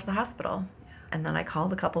myself to the hospital. Yeah. And then I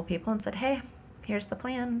called a couple people and said, hey, here's the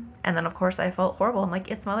plan. And then, of course, I felt horrible. I'm like,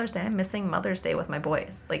 it's Mother's Day. I'm missing Mother's Day with my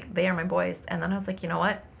boys. Like, they are my boys. And then I was like, you know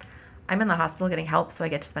what? I'm in the hospital getting help, so I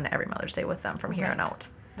get to spend every Mother's Day with them from here on out.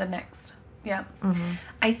 The next. Yeah. Mm-hmm.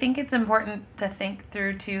 I think it's important to think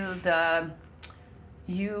through, too,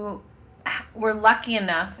 we're lucky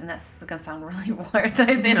enough, and that's going to sound really weird that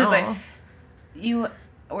I say this way. You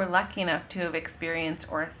were lucky enough to have experienced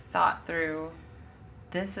or thought through,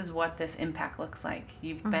 this is what this impact looks like.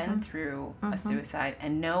 You've been through a suicide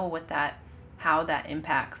and know how that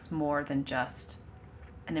impacts more than just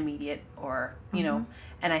an immediate or,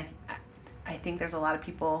 and I think there's a lot of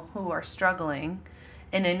people who are struggling,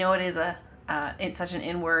 and I know it is it's such an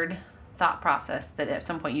inward thought process that at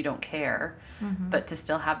some point you don't care, but to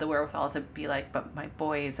still have the wherewithal to be like, but my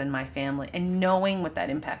boys and my family, and knowing what that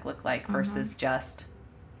impact looked like versus just,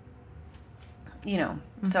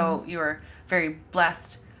 so you were very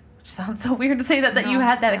blessed, which sounds so weird to say that you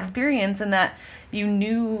had that experience and that you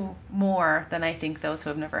knew more than I think those who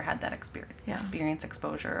have never had that experience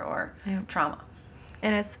exposure or trauma.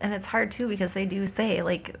 And it's hard too, because they do say,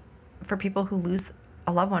 like, for people who lose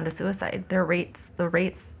a loved one to suicide,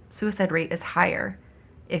 the suicide rate is higher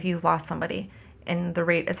if you've lost somebody. and the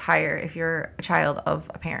rate is higher if you're a child of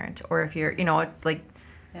a parent, or if you're, like,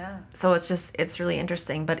 Yeah. so it's really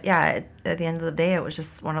interesting. But yeah, at the end of the day, it was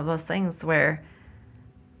just one of those things where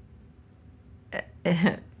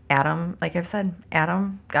Adam, like I've said,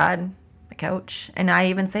 Adam, God, the couch. And I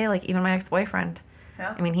even say, like, even my ex-boyfriend,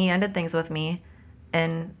 Yeah. I mean, he ended things with me,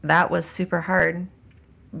 and that was super hard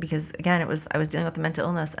because, again, I was dealing with the mental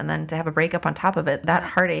illness, and then to have a breakup on top of it, that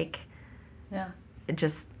heartache, Yeah. it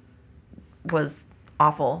just was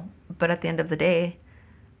awful. But at the end of the day,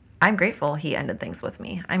 I'm grateful he ended things with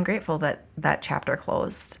me. I'm grateful that that chapter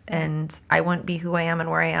closed, and I wouldn't be who I am and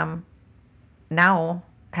where I am now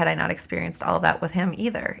had I not experienced all of that with him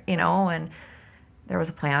either, and there was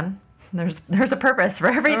a plan. There's a purpose for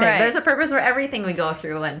everything. Right. There's a purpose for everything we go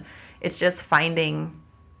through, and it's just finding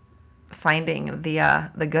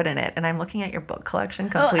the good in it. And I'm looking at your book collection,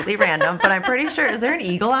 completely random, but I'm pretty sure, is there an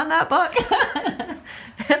eagle on that book?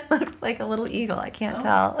 It looks like a little eagle. I can't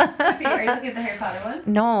tell. Are you looking at the Harry Potter one?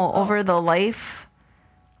 No, over the life.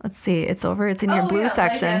 Let's see. It's in your blue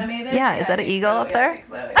section. Animated? Yeah, is that an eagle up there?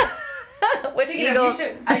 Which eagle?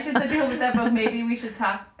 I should send you home with that book. Maybe you should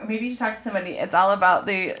talk to somebody. It's all about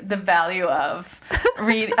the value of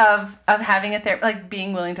having a therapist, like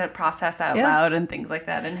being willing to process out loud and things like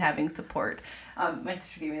that, and having support. My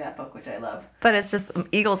sister gave me that book, which I love. But it's just,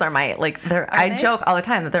 eagles are my, like, they? joke all the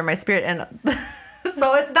time that they're my spirit, and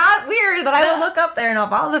so it's not weird that I will look up there and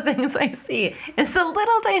of all the things I see, it's a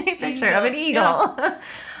little tiny picture of an eagle. Yeah.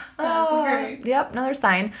 That's great. Yep, another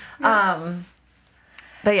sign. Yeah.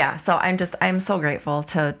 But yeah, so I'm so grateful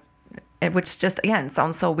which just, again,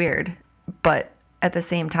 sounds so weird, but at the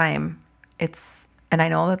same time, and I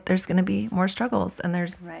know that there's going to be more struggles, and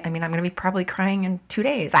Right. I mean, I'm going to be probably crying in 2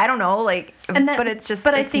 days. I don't know, like, but it's just,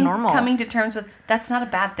 but it's I think normal. coming to terms with that's not a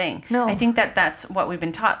bad thing. No. I think that's what we've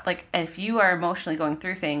been taught. Like, if you are emotionally going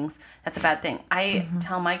through things, that's a bad thing. I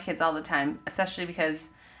tell my kids all the time, especially because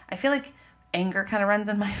I feel like anger kind of runs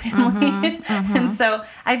in my family. And so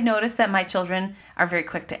I've noticed that my children are very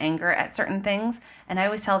quick to anger at certain things. And I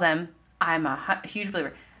always tell them, I'm a huge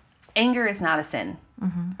believer. Anger is not a sin.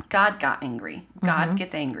 God got angry. God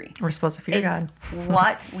gets angry. We're supposed to fear It's God.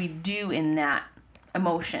 what we do in that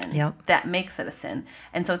emotion that makes it a sin.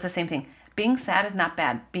 And so it's the same thing. Being sad is not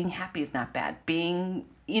bad. Being happy is not bad. Being,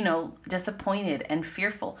 disappointed and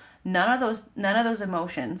fearful. None of those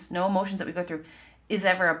emotions, no emotions that we go through, is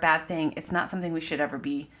ever a bad thing. It's not something we should ever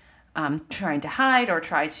be trying to hide or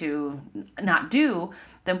try to not do.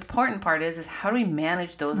 The important part is how do we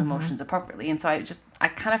manage those emotions appropriately? And so I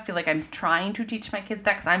kind of feel like I'm trying to teach my kids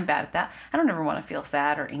that, because I'm bad at that. I don't ever want to feel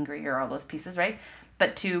sad or angry or all those pieces, right?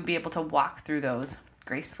 But to be able to walk through those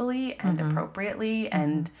gracefully and appropriately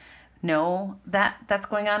and know that that's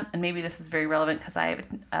going on. And maybe this is very relevant because I have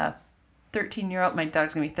a 13-year-old, my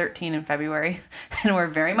daughter's going to be 13 in February, and we're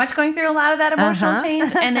very much going through a lot of that emotional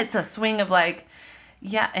change, and it's a swing of like,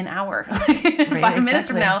 an hour. 5 minutes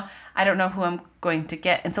from now, I don't know who I'm going to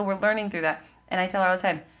get. And so we're learning through that. And I tell her all the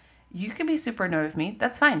time, you can be super annoyed with me.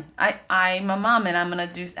 That's fine. I'm a mom, and I'm going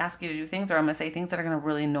to ask you to do things, or I'm going to say things that are going to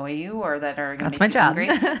really annoy you or that are going to make you angry.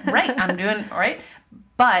 Right. I'm doing all right.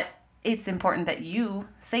 But it's important that you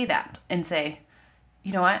say that and say,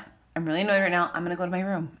 you know what? I'm really annoyed right now. I'm going to go to my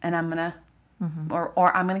room, and I'm going to,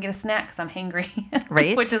 or I'm going to get a snack because I'm hangry.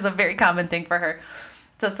 Right. Which is a very common thing for her.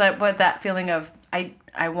 So it's like what that feeling of,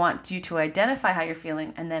 I want you to identify how you're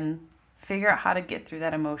feeling and then figure out how to get through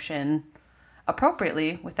that emotion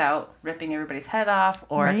appropriately without ripping everybody's head off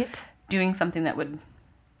or doing something that would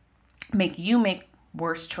make you make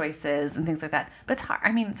worse choices and things like that. But it's hard.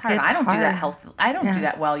 I mean, it's hard. I don't do that healthily. I don't do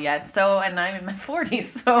that well yet. So, and I'm in my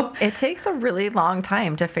 40s. So it takes a really long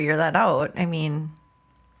time to figure that out. I mean,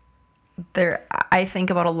 I think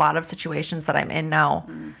about a lot of situations that I'm in now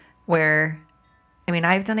where, I mean,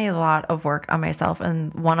 I've done a lot of work on myself,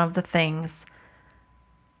 and one of the things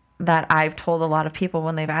that I've told a lot of people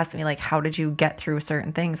when they've asked me, like, how did you get through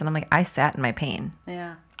certain things? And I'm like, I sat in my pain.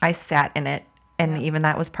 Yeah. I sat in it. And even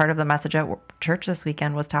that was part of the message at church this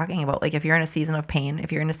weekend, was talking about, like, if you're in a season of pain,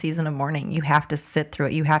 if you're in a season of mourning, you have to sit through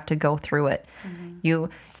it. You have to go through it.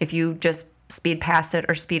 If you just speed past it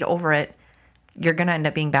or speed over it, you're going to end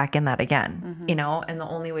up being back in that again, and the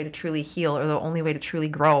only way to truly heal, or the only way to truly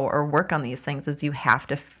grow or work on these things, is you have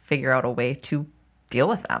to figure out a way to deal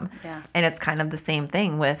with them. Yeah. And it's kind of the same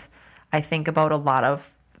thing with, I think about a lot of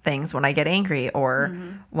things when I get angry, or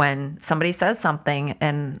when somebody says something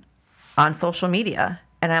and on social media,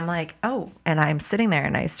 and I'm like, oh, and I'm sitting there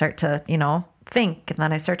and I start to, think, and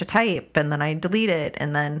then I start to type, and then I delete it.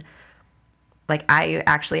 And then, like, I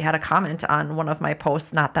actually had a comment on one of my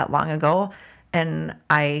posts not that long ago, and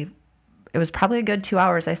I it was probably a good 2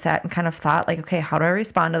 hours. I sat and kind of thought like, okay, how do I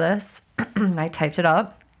respond to this? I typed it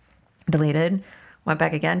up, deleted, went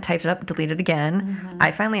back again, typed it up, deleted again.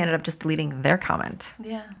 I finally ended up just deleting their comment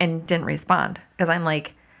and didn't respond because I'm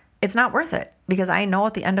like, it's not worth it, because I know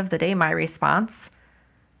at the end of the day, my response,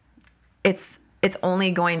 it's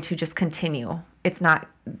only going to just continue. It's not,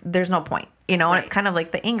 there's no point, you know, and it's kind of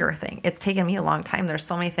like the anger thing. It's taken me a long time. There's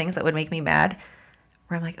so many things that would make me mad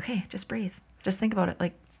where I'm like, okay, just breathe. Just think about it.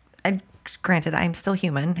 Like, granted, I'm still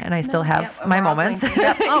human and I still have my moments. Oh,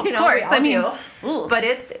 of course. I mean, but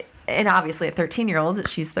and obviously a 13-year-old,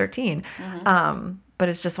 she's 13. But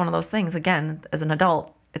it's just one of those things, again, as an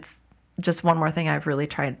adult, it's just one more thing I've really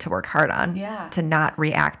tried to work hard on, to not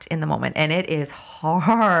react in the moment. And it is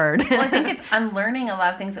hard. Well, I think it's unlearning a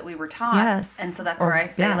lot of things that we were taught. Yes. And so that's where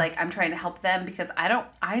I say, like, I'm trying to help them because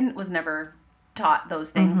I was never taught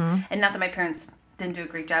those things. And not that my parents didn't do a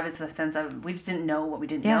great job, it's the sense of we just didn't know what we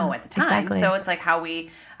didn't know at the time. Exactly. So it's like how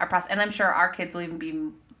we are process, and I'm sure our kids will even be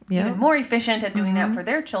even more efficient at doing that for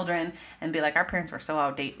their children and be like, our parents were so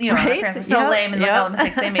outdated, you know, our parents were so lame and look at all the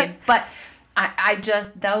mistakes they made. But I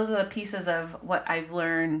just, those are the pieces of what I've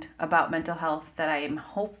learned about mental health that I am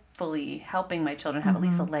hopefully helping my children have at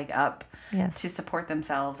least a leg up to support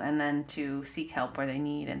themselves and then to seek help where they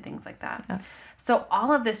need and things like that. So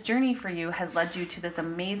all of this journey for you has led you to this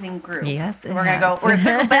amazing group. Yes, so we're going to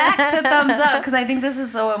circle back to Thumbs Up because I think this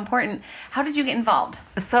is so important. How did you get involved?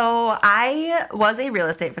 So I was a real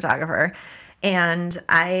estate photographer and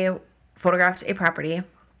I photographed a property. It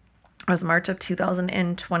was March of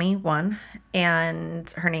 2021 and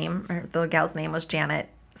the gal's name was Janet.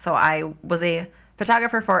 So I was a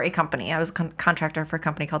photographer for a company. I was a contractor for a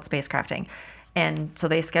company called Spacecrafting. And so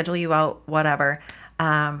they schedule you out, whatever.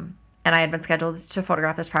 And I had been scheduled to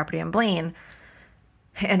photograph this property in Blaine.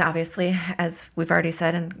 And obviously, as we've already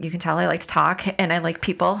said, and you can tell I like to talk and I like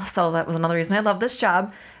people. So that was another reason I love this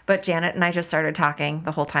job. But Janet and I just started talking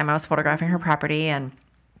the whole time I was photographing her property. And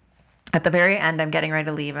at the very end, I'm getting ready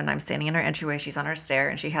to leave and I'm standing in her entryway. She's on her stair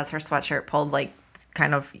and she has her sweatshirt pulled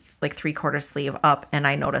kind of 3/4 sleeve up. And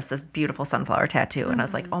I noticed this beautiful sunflower tattoo. And I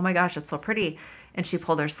was like, oh my gosh, it's so pretty. And she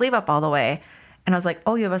pulled her sleeve up all the way. And I was like,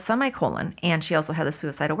 oh, you have a semicolon. And she also had the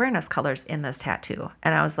suicide awareness colors in this tattoo.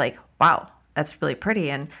 And I was like, wow, that's really pretty.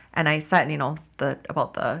 And I said,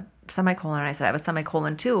 about the semicolon. And I said, I have a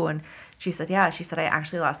semicolon too. And she said, yeah. She said, I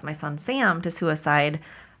actually lost my son, Sam, to suicide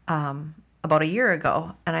about a year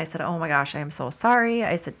ago. And I said, oh my gosh, I am so sorry.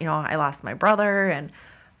 I said, I lost my brother. And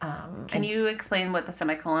can you explain what the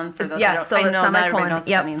semicolon for those? Yes, so the semicolon.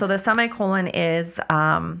 Yep. So the semicolon is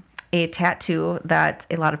a tattoo that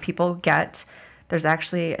a lot of people get. There's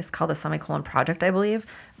actually, it's called the Semicolon Project, I believe,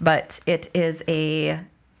 but it is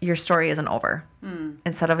your story isn't over.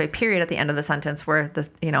 Instead of a period at the end of the sentence where it's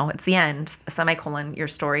the end, a semicolon, your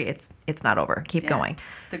story, it's not over. Keep going.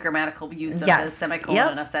 The grammatical use of the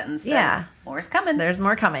semicolon in a sentence. More is coming. There's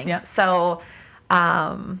more coming. Yeah. So,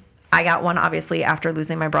 I got one obviously after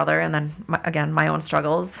losing my brother and then again, my own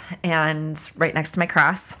struggles and right next to my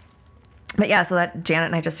cross. But yeah, so that Janet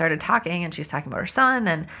and I just started talking and she's talking about her son.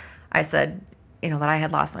 And I said, that I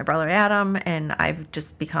had lost my brother, Adam, and I've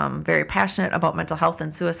just become very passionate about mental health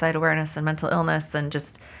and suicide awareness and mental illness and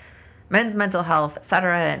just men's mental health, et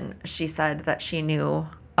cetera. And she said that she knew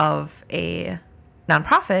of a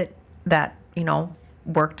nonprofit that,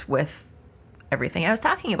 worked with everything I was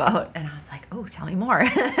talking about. And I was like, oh, tell me more.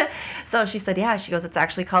 So she said, yeah, she goes, it's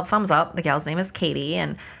actually called Thumbs Up. The gal's name is Katie.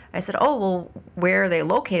 And I said, oh, well, where are they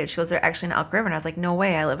located? She goes, they're actually in Elk River. And I was like, no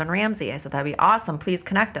way, I live in Ramsey. I said, that'd be awesome. Please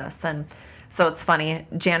connect us. And so it's funny,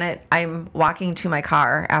 Janet, I'm walking to my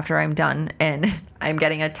car after I'm done and I'm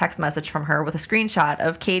getting a text message from her with a screenshot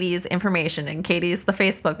of Katie's information and Katie's the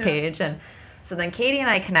Facebook page. And so then Katie and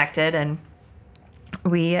I connected and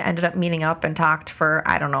we ended up meeting up and talked for,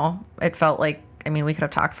 I don't know, it felt like, we could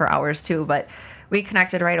have talked for hours too, but we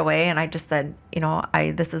connected right away. And I just said,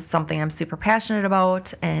 this is something I'm super passionate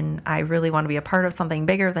about. And I really want to be a part of something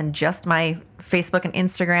bigger than just my Facebook and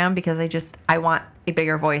Instagram because I want a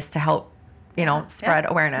bigger voice to help spread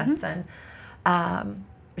awareness. And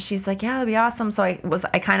she's like, yeah, that'd be awesome. So I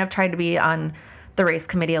kind of tried to be on the race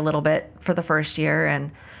committee a little bit for the first year.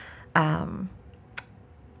 And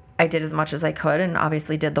I did as much as I could and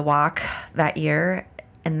obviously did the walk that year.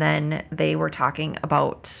 And then they were talking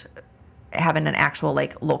about having an actual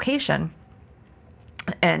location.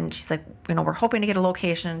 And she's like, we're hoping to get a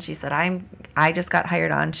location. She said, I just got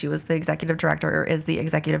hired on. She was the executive director or is the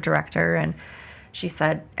executive director. And she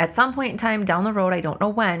said, at some point in time down the road, I don't know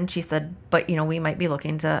when, she said, but, we might be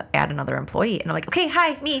looking to add another employee. And I'm like, okay,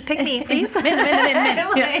 hi, pick me, please. I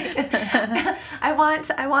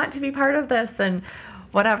want to be part of this. And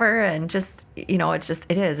whatever. And just, it's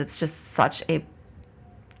just such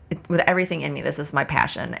with everything in me, this is my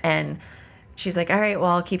passion. And she's like, all right,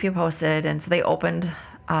 well, I'll keep you posted. And so they opened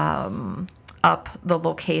up the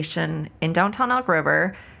location in downtown Elk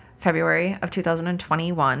River, February of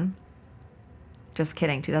 2021. Just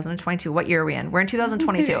kidding, 2022. What year are we in? We're in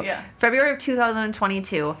 2022. Yeah. February of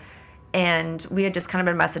 2022. And we had just kind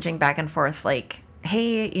of been messaging back and forth like,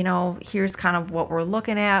 hey, here's kind of what we're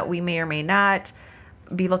looking at. We may or may not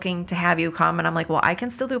be looking to have you come. And I'm like, well, I can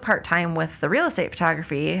still do part-time with the real estate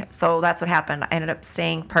photography. So that's what happened. I ended up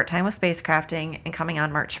staying part-time with spacecrafting and coming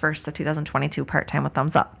on March 1st of 2022 part-time with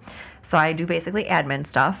Thumbs Up. So I do basically admin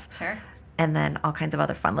stuff. Sure. And then all kinds of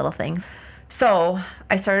other fun little things. So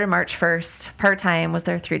I started March 1st, part-time, was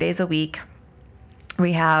there 3 days a week.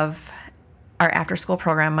 We have our after-school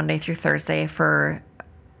program Monday through Thursday for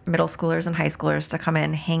middle schoolers and high schoolers to come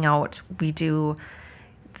in, hang out. We do,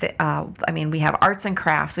 we have arts and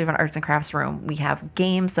crafts. We have an arts and crafts room. We have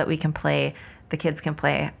games that we can play, the kids can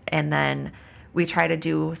play. And then we try to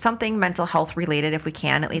do something mental health related if we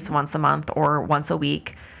can, at least once a month or once a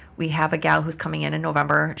week. We have a gal who's coming in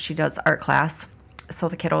November. She does art class. So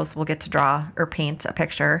the kiddos will get to draw or paint a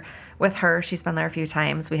picture with her. She's been there a few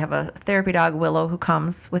times. We have a therapy dog, Willow, who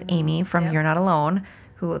comes with Amy from Yep. You're Not Alone,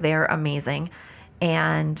 who they're amazing.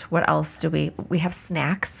 And what else do we have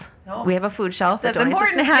snacks. Oh. We have a food shelf that That's donates to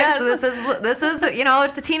important, snacks. yes. So this is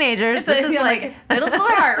to teenagers. This is like middle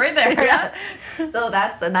schooler heart right there. Yeah. So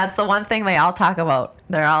that's the one thing they all talk about.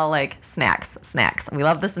 They're all like snacks. We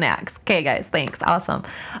love the snacks. Okay, guys, thanks. Awesome.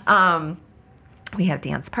 We have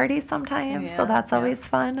dance parties sometimes, so that's always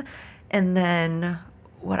fun. And then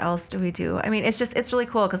what else do we do? I mean, it's really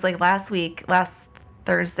cool because like last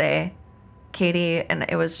Thursday, Katie, and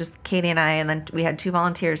it was just Katie and I, and then we had 2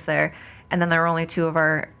 volunteers there, and then there were only 2 of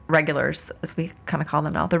our regulars, as we kind of call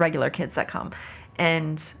them now, the regular kids that come.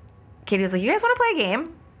 And Katie was like, you guys want to play a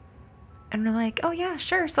game? And we're like, oh yeah,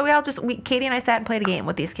 sure. So Katie and I sat and played a game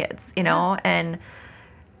with these kids, and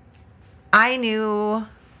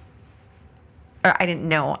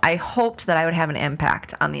I hoped that I would have an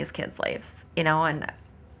impact on these kids' lives, and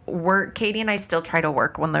Katie and I still try to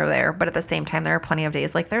work when they're there, but at the same time, there are plenty of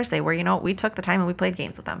days like Thursday where, we took the time and we played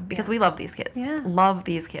games with them because we love these kids. Yeah. Love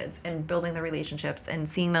these kids and building the relationships and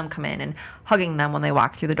seeing them come in and hugging them when they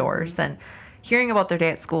walk through the doors and hearing about their day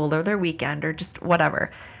at school or their weekend or just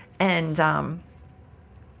whatever. And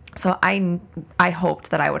so I hoped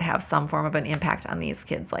that I would have some form of an impact on these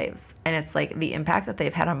kids' lives. And it's like the impact that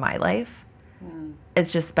they've had on my life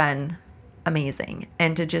it's just been amazing.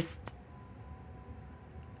 And to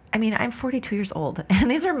I'm 42 years old,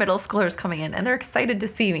 and these are middle schoolers coming in, and they're excited to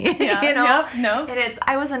see me, Yeah. Yep. No. And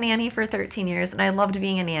I was a nanny for 13 years, and I loved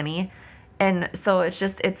being a nanny. And so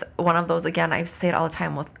it's one of those, again, I say it all the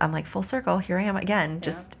time I'm like, full circle, here I am again.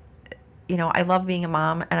 Just, I love being a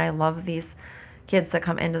mom, and I love these kids that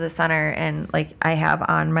come into the center. And like I have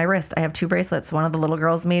on my wrist, I have 2 bracelets. One of the little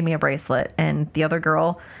girls made me a bracelet, and the other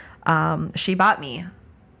girl, she bought me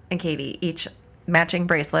and Katie each matching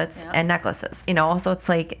bracelets and necklaces, so it's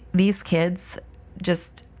like these kids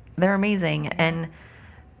they're amazing. And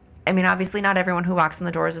obviously not everyone who walks in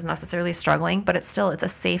the doors is necessarily struggling, but it's a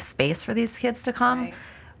safe space for these kids to come. Right.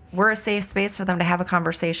 We're a safe space for them to have a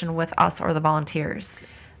conversation with us or the volunteers.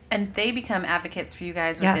 And they become advocates for you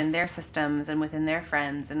guys within their systems and within their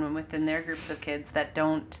friends and within their groups of kids that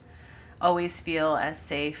don't always feel as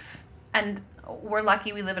safe. And we're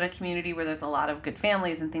lucky we live in a community where there's a lot of good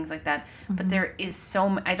families and things like that. Mm-hmm. But there is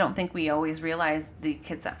I don't think we always realize the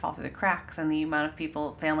kids that fall through the cracks and the amount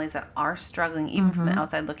of families that are struggling, even from the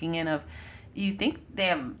outside looking in you think they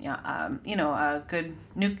have, a good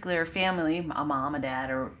nuclear family, a mom, a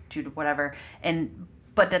dad, or 2, whatever.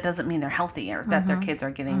 But that doesn't mean they're healthy or that their kids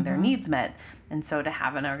are getting their needs met. And so to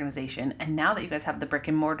have an organization, and now that you guys have the brick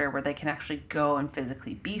and mortar where they can actually go and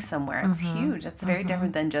physically be somewhere, it's huge. It's very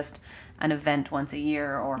different than just an event once a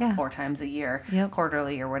year or 4 times a year,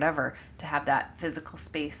 quarterly or whatever, to have that physical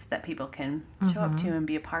space that people can show up to and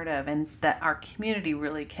be a part of, and that our community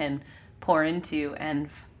really can pour into. And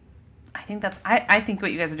I think I think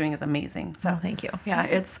what you guys are doing is amazing. So thank you. Yeah,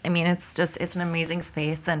 it's an amazing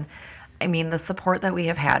space. And the support that we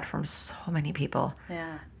have had from so many people.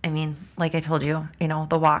 Yeah. Like I told you,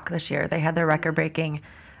 the walk this year, they had their record-breaking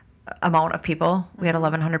amount of people. We had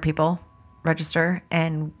 1,100 people register,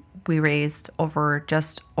 and we raised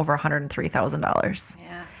just over $103,000.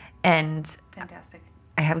 Yeah. And fantastic.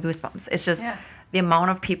 I have goosebumps. It's just the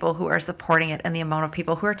amount of people who are supporting it, and the amount of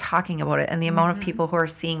people who are talking about it, and the amount of people who are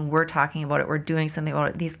seeing we're talking about it, we're doing something about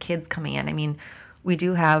it. These kids coming in. we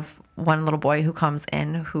do have one little boy who comes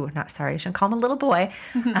in I shouldn't call him a little boy.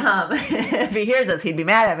 If he hears us, he'd be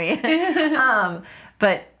mad at me.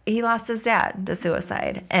 But he lost his dad to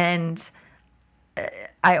suicide. And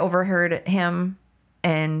I overheard him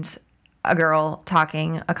and a girl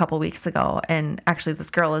talking a couple weeks ago. And actually, this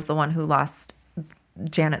girl is the one who lost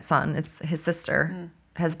Janet's son. It's his sister.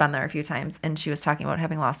 Has been there a few times, and she was talking about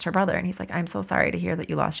having lost her brother, and he's like, I'm so sorry to hear that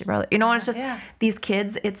you lost your brother. And it's just these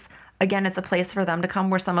kids, it's a place for them to come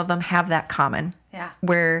where some of them have that common. Yeah.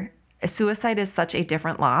 Where suicide is such a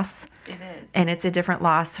different loss. It is. And it's a different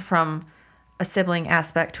loss from a sibling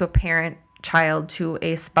aspect to a parent, child, to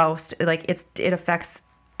a spouse. Like it affects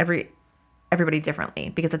everybody differently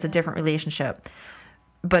because it's a different relationship.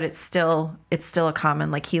 But it's still a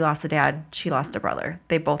common, like he lost a dad, she lost a brother.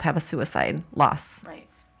 They both have a suicide loss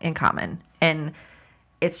in common. And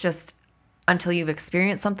it's just until you've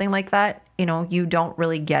experienced something like that, you don't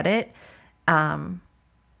really get it. I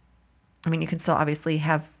mean, you can still obviously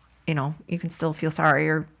have, you can still feel sorry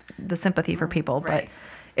or the sympathy for people, but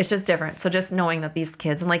it's just different. So just knowing that these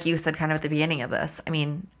kids, and like you said kind of at the beginning of this, I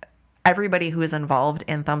mean, everybody who is involved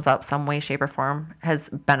in Thumbs Up some way, shape, or form has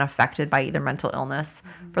been affected by either mental illness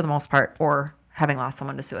for the most part or having lost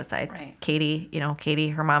someone to suicide. Right. Katie,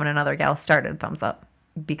 her mom and another gal started Thumbs Up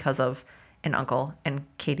because of an uncle, and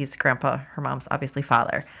Katie's grandpa, her mom's obviously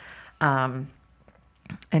father. And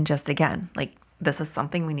just again, like this is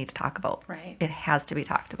something we need to talk about. Right. It has to be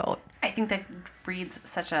talked about. I think that breeds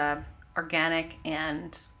such a organic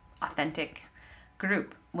and authentic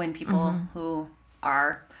group when people who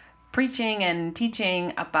are preaching and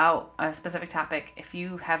teaching about a specific topic, if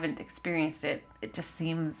you haven't experienced it, it just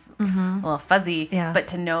seems a little fuzzy. Yeah. But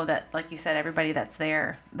to know that, like you said, everybody that's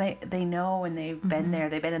there, they know and they've been there,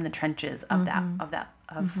 they've been in the trenches of that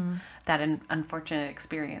unfortunate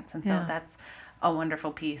experience. And so that's a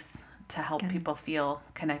wonderful piece to help people feel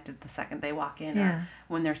connected the second they walk in or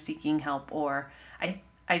when they're seeking help. Or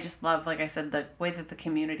I just love, like I said, the way that the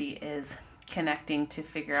community is connecting to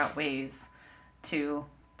figure out ways to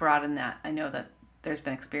broaden that. I know that there's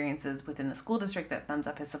been experiences within the school district that Thumbs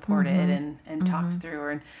Up has supported and talked through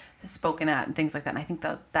or has spoken at and things like that. And I think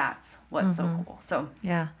that's what's so cool. So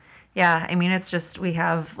yeah. I mean, it's just we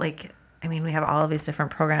have we have all of these different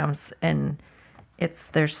programs, and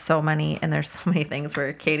there's so many things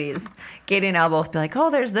where Katie and I'll both be like,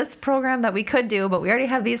 oh, there's this program that we could do, but we already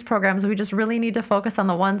have these programs. We just really need to focus on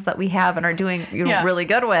the ones that we have and are doing really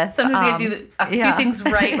good with. Sometimes you get to do a few things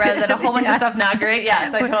right rather than a whole bunch of stuff not great.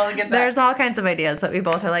 Yeah, so I totally get that. There's all kinds of ideas that we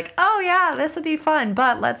both are like, oh yeah, this would be fun,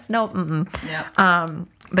 but let's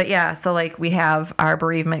But yeah, so like we have our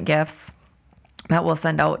bereavement gifts that we'll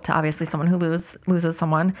send out to obviously someone who loses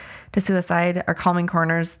someone to suicide, our calming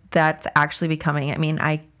corners that's actually becoming, I mean,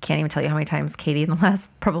 I can't even tell you how many times Katie in the last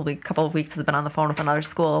probably couple of weeks has been on the phone with another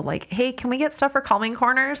school like, hey, can we get stuff for calming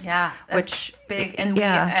corners? Yeah, which big. And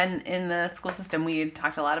and in the school system we had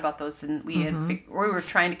talked a lot about those, and we were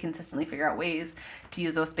trying to consistently figure out ways to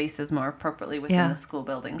use those spaces more appropriately within the school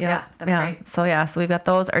buildings. Yeah, that's great. So we've got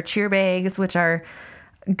those, our cheer bags, which are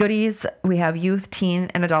goodies. We have youth,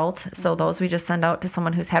 teen, and adult. So those we just send out to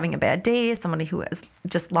someone who's having a bad day, somebody who has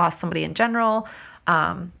just lost somebody in general,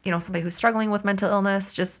 somebody who's struggling with mental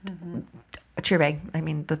illness, just a cheer bag. I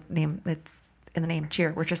mean, the name, it's in the name,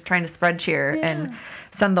 cheer. We're just trying to spread cheer and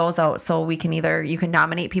send those out. So you can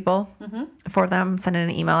nominate people for them, send in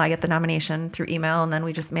an email. I get the nomination through email, and then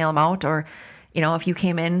we just mail them out. Or, if you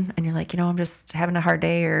came in and you're like, I'm just having a hard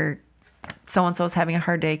day, or so-and-so's having a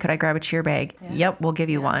hard day, could I grab a cheer bag? Yeah. Yep, we'll give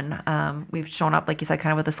you one. We've shown up, like you said,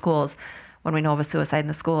 kind of with the schools when we know of a suicide in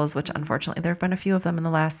the schools, which unfortunately there have been a few of them in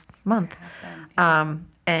the last month.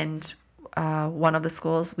 And one of the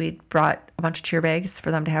schools, we brought a bunch of cheer bags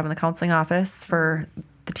for them to have in the counseling office for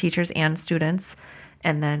the teachers and students.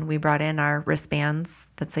 And then we brought in our wristbands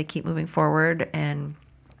that say keep moving forward, and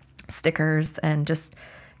stickers, and just,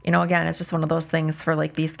 again, it's just one of those things for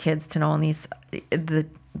like these kids to know, and the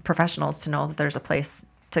professionals to know that there's a place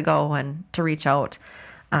to go and to reach out.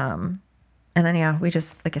 And then we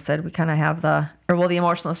just, like I said, we kind of have the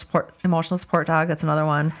emotional support dog. That's another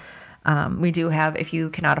one. We do have, if you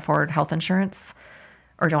cannot afford health insurance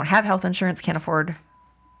or don't have health insurance, can't afford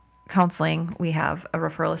counseling, we have a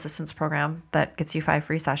referral assistance program that gets you 5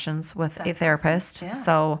 free sessions with a therapist. Awesome. Yeah.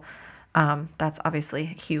 So that's obviously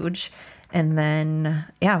huge. And then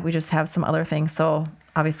we just have some other things. So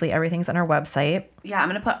obviously everything's on our website. Yeah, I'm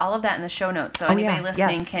going to put all of that in the show notes, so anybody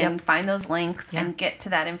listening can find those links and get to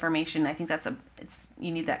that information. I think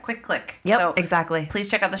you need that quick click. Yep, so exactly. Please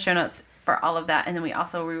check out the show notes for all of that. And then we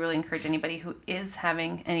really encourage anybody who is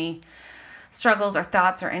having any struggles or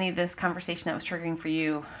thoughts or any of this conversation that was triggering for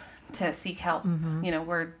you to seek help. Mhm. You know,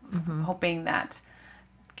 we're Mhm. hoping that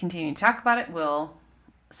continuing to talk about it will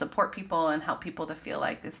support people and help people to feel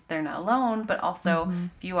like they're not alone. But also, Mhm.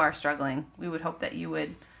 if you are struggling, we would hope that you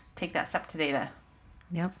would take that step today to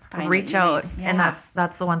Yep. find Reach what you out. need. And Yeah.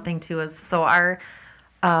 that's the one thing too is so our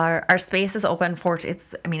space is open for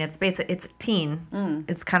it's basic it's teen.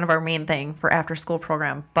 It's kind of our main thing for after school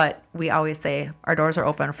program, but we always say our doors are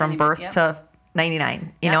open from Anybody- birth yep. to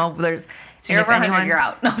 99. You Yep. know, there's So you're over 100, you're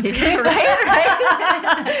out. No, I'm just kidding.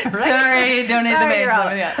 right. Sorry, donate Sorry, the you're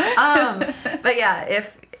out. Yeah. But yeah,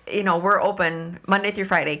 if you know, we're open Monday through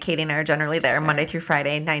Friday. Katie and I are generally there Monday through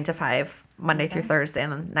Friday, 9 to 5, Monday through Thursday,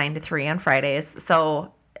 and then 9 to 3 on Fridays.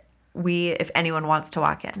 So if anyone wants to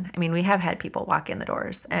walk in, I mean, we have had people walk in the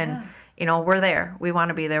doors, and Yeah. you know, we're there. We want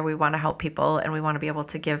to be there. We want to help people, and we want to be able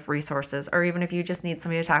to give resources, or even if you just need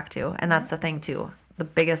somebody to talk to. And that's the thing too. The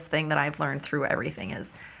biggest thing that I've learned through everything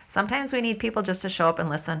is sometimes we need people just to show up and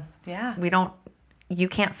listen. Yeah. You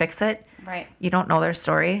can't fix it. Right. You don't know their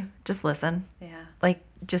story. Just listen. Yeah. Like,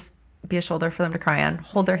 just be a shoulder for them to cry on.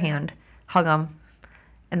 Hold their hand. Hug them.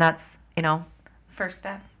 And that's, you know, First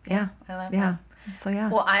step. yeah. I love Yeah. that. So, yeah.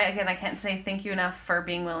 Well, I can't say thank you enough for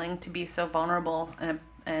being willing to be so vulnerable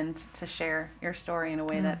and to share your story in a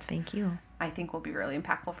way that Thank you. I think will be really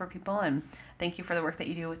impactful for people. And thank you for the work that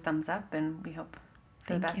you do with Thumbs Up. And we hope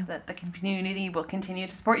for the Thank best you. that the community will continue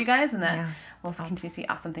to support you guys and that Yeah. we'll continue to see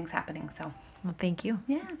awesome things happening. So, Well, thank you.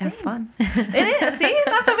 yeah. It was fun. It is. See, it's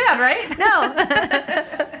not so bad, right?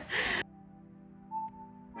 No.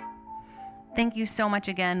 Thank you so much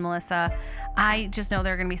again, Melissa. I just know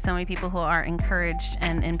there are going to be so many people who are encouraged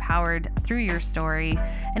and empowered through your story.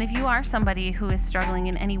 And if you are somebody who is struggling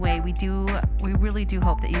in any way, we really do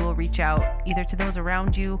hope that you will reach out either to those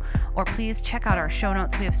around you, or please check out our show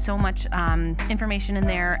notes. We have so much information in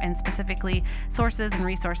there, and specifically sources and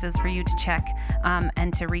resources for you to check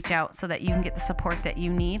and to reach out so that you can get the support that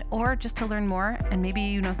you need, or just to learn more. And maybe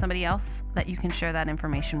you know somebody else that you can share that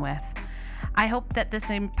information with. I hope that this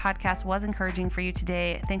podcast was encouraging for you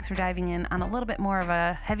today. Thanks for diving in on a little bit more of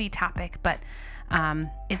a heavy topic, but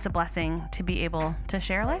it's a blessing to be able to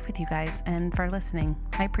share life with you guys and for listening.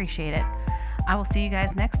 I appreciate it. I will see you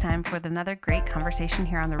guys next time with another great conversation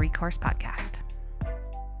here on the Recourse Podcast.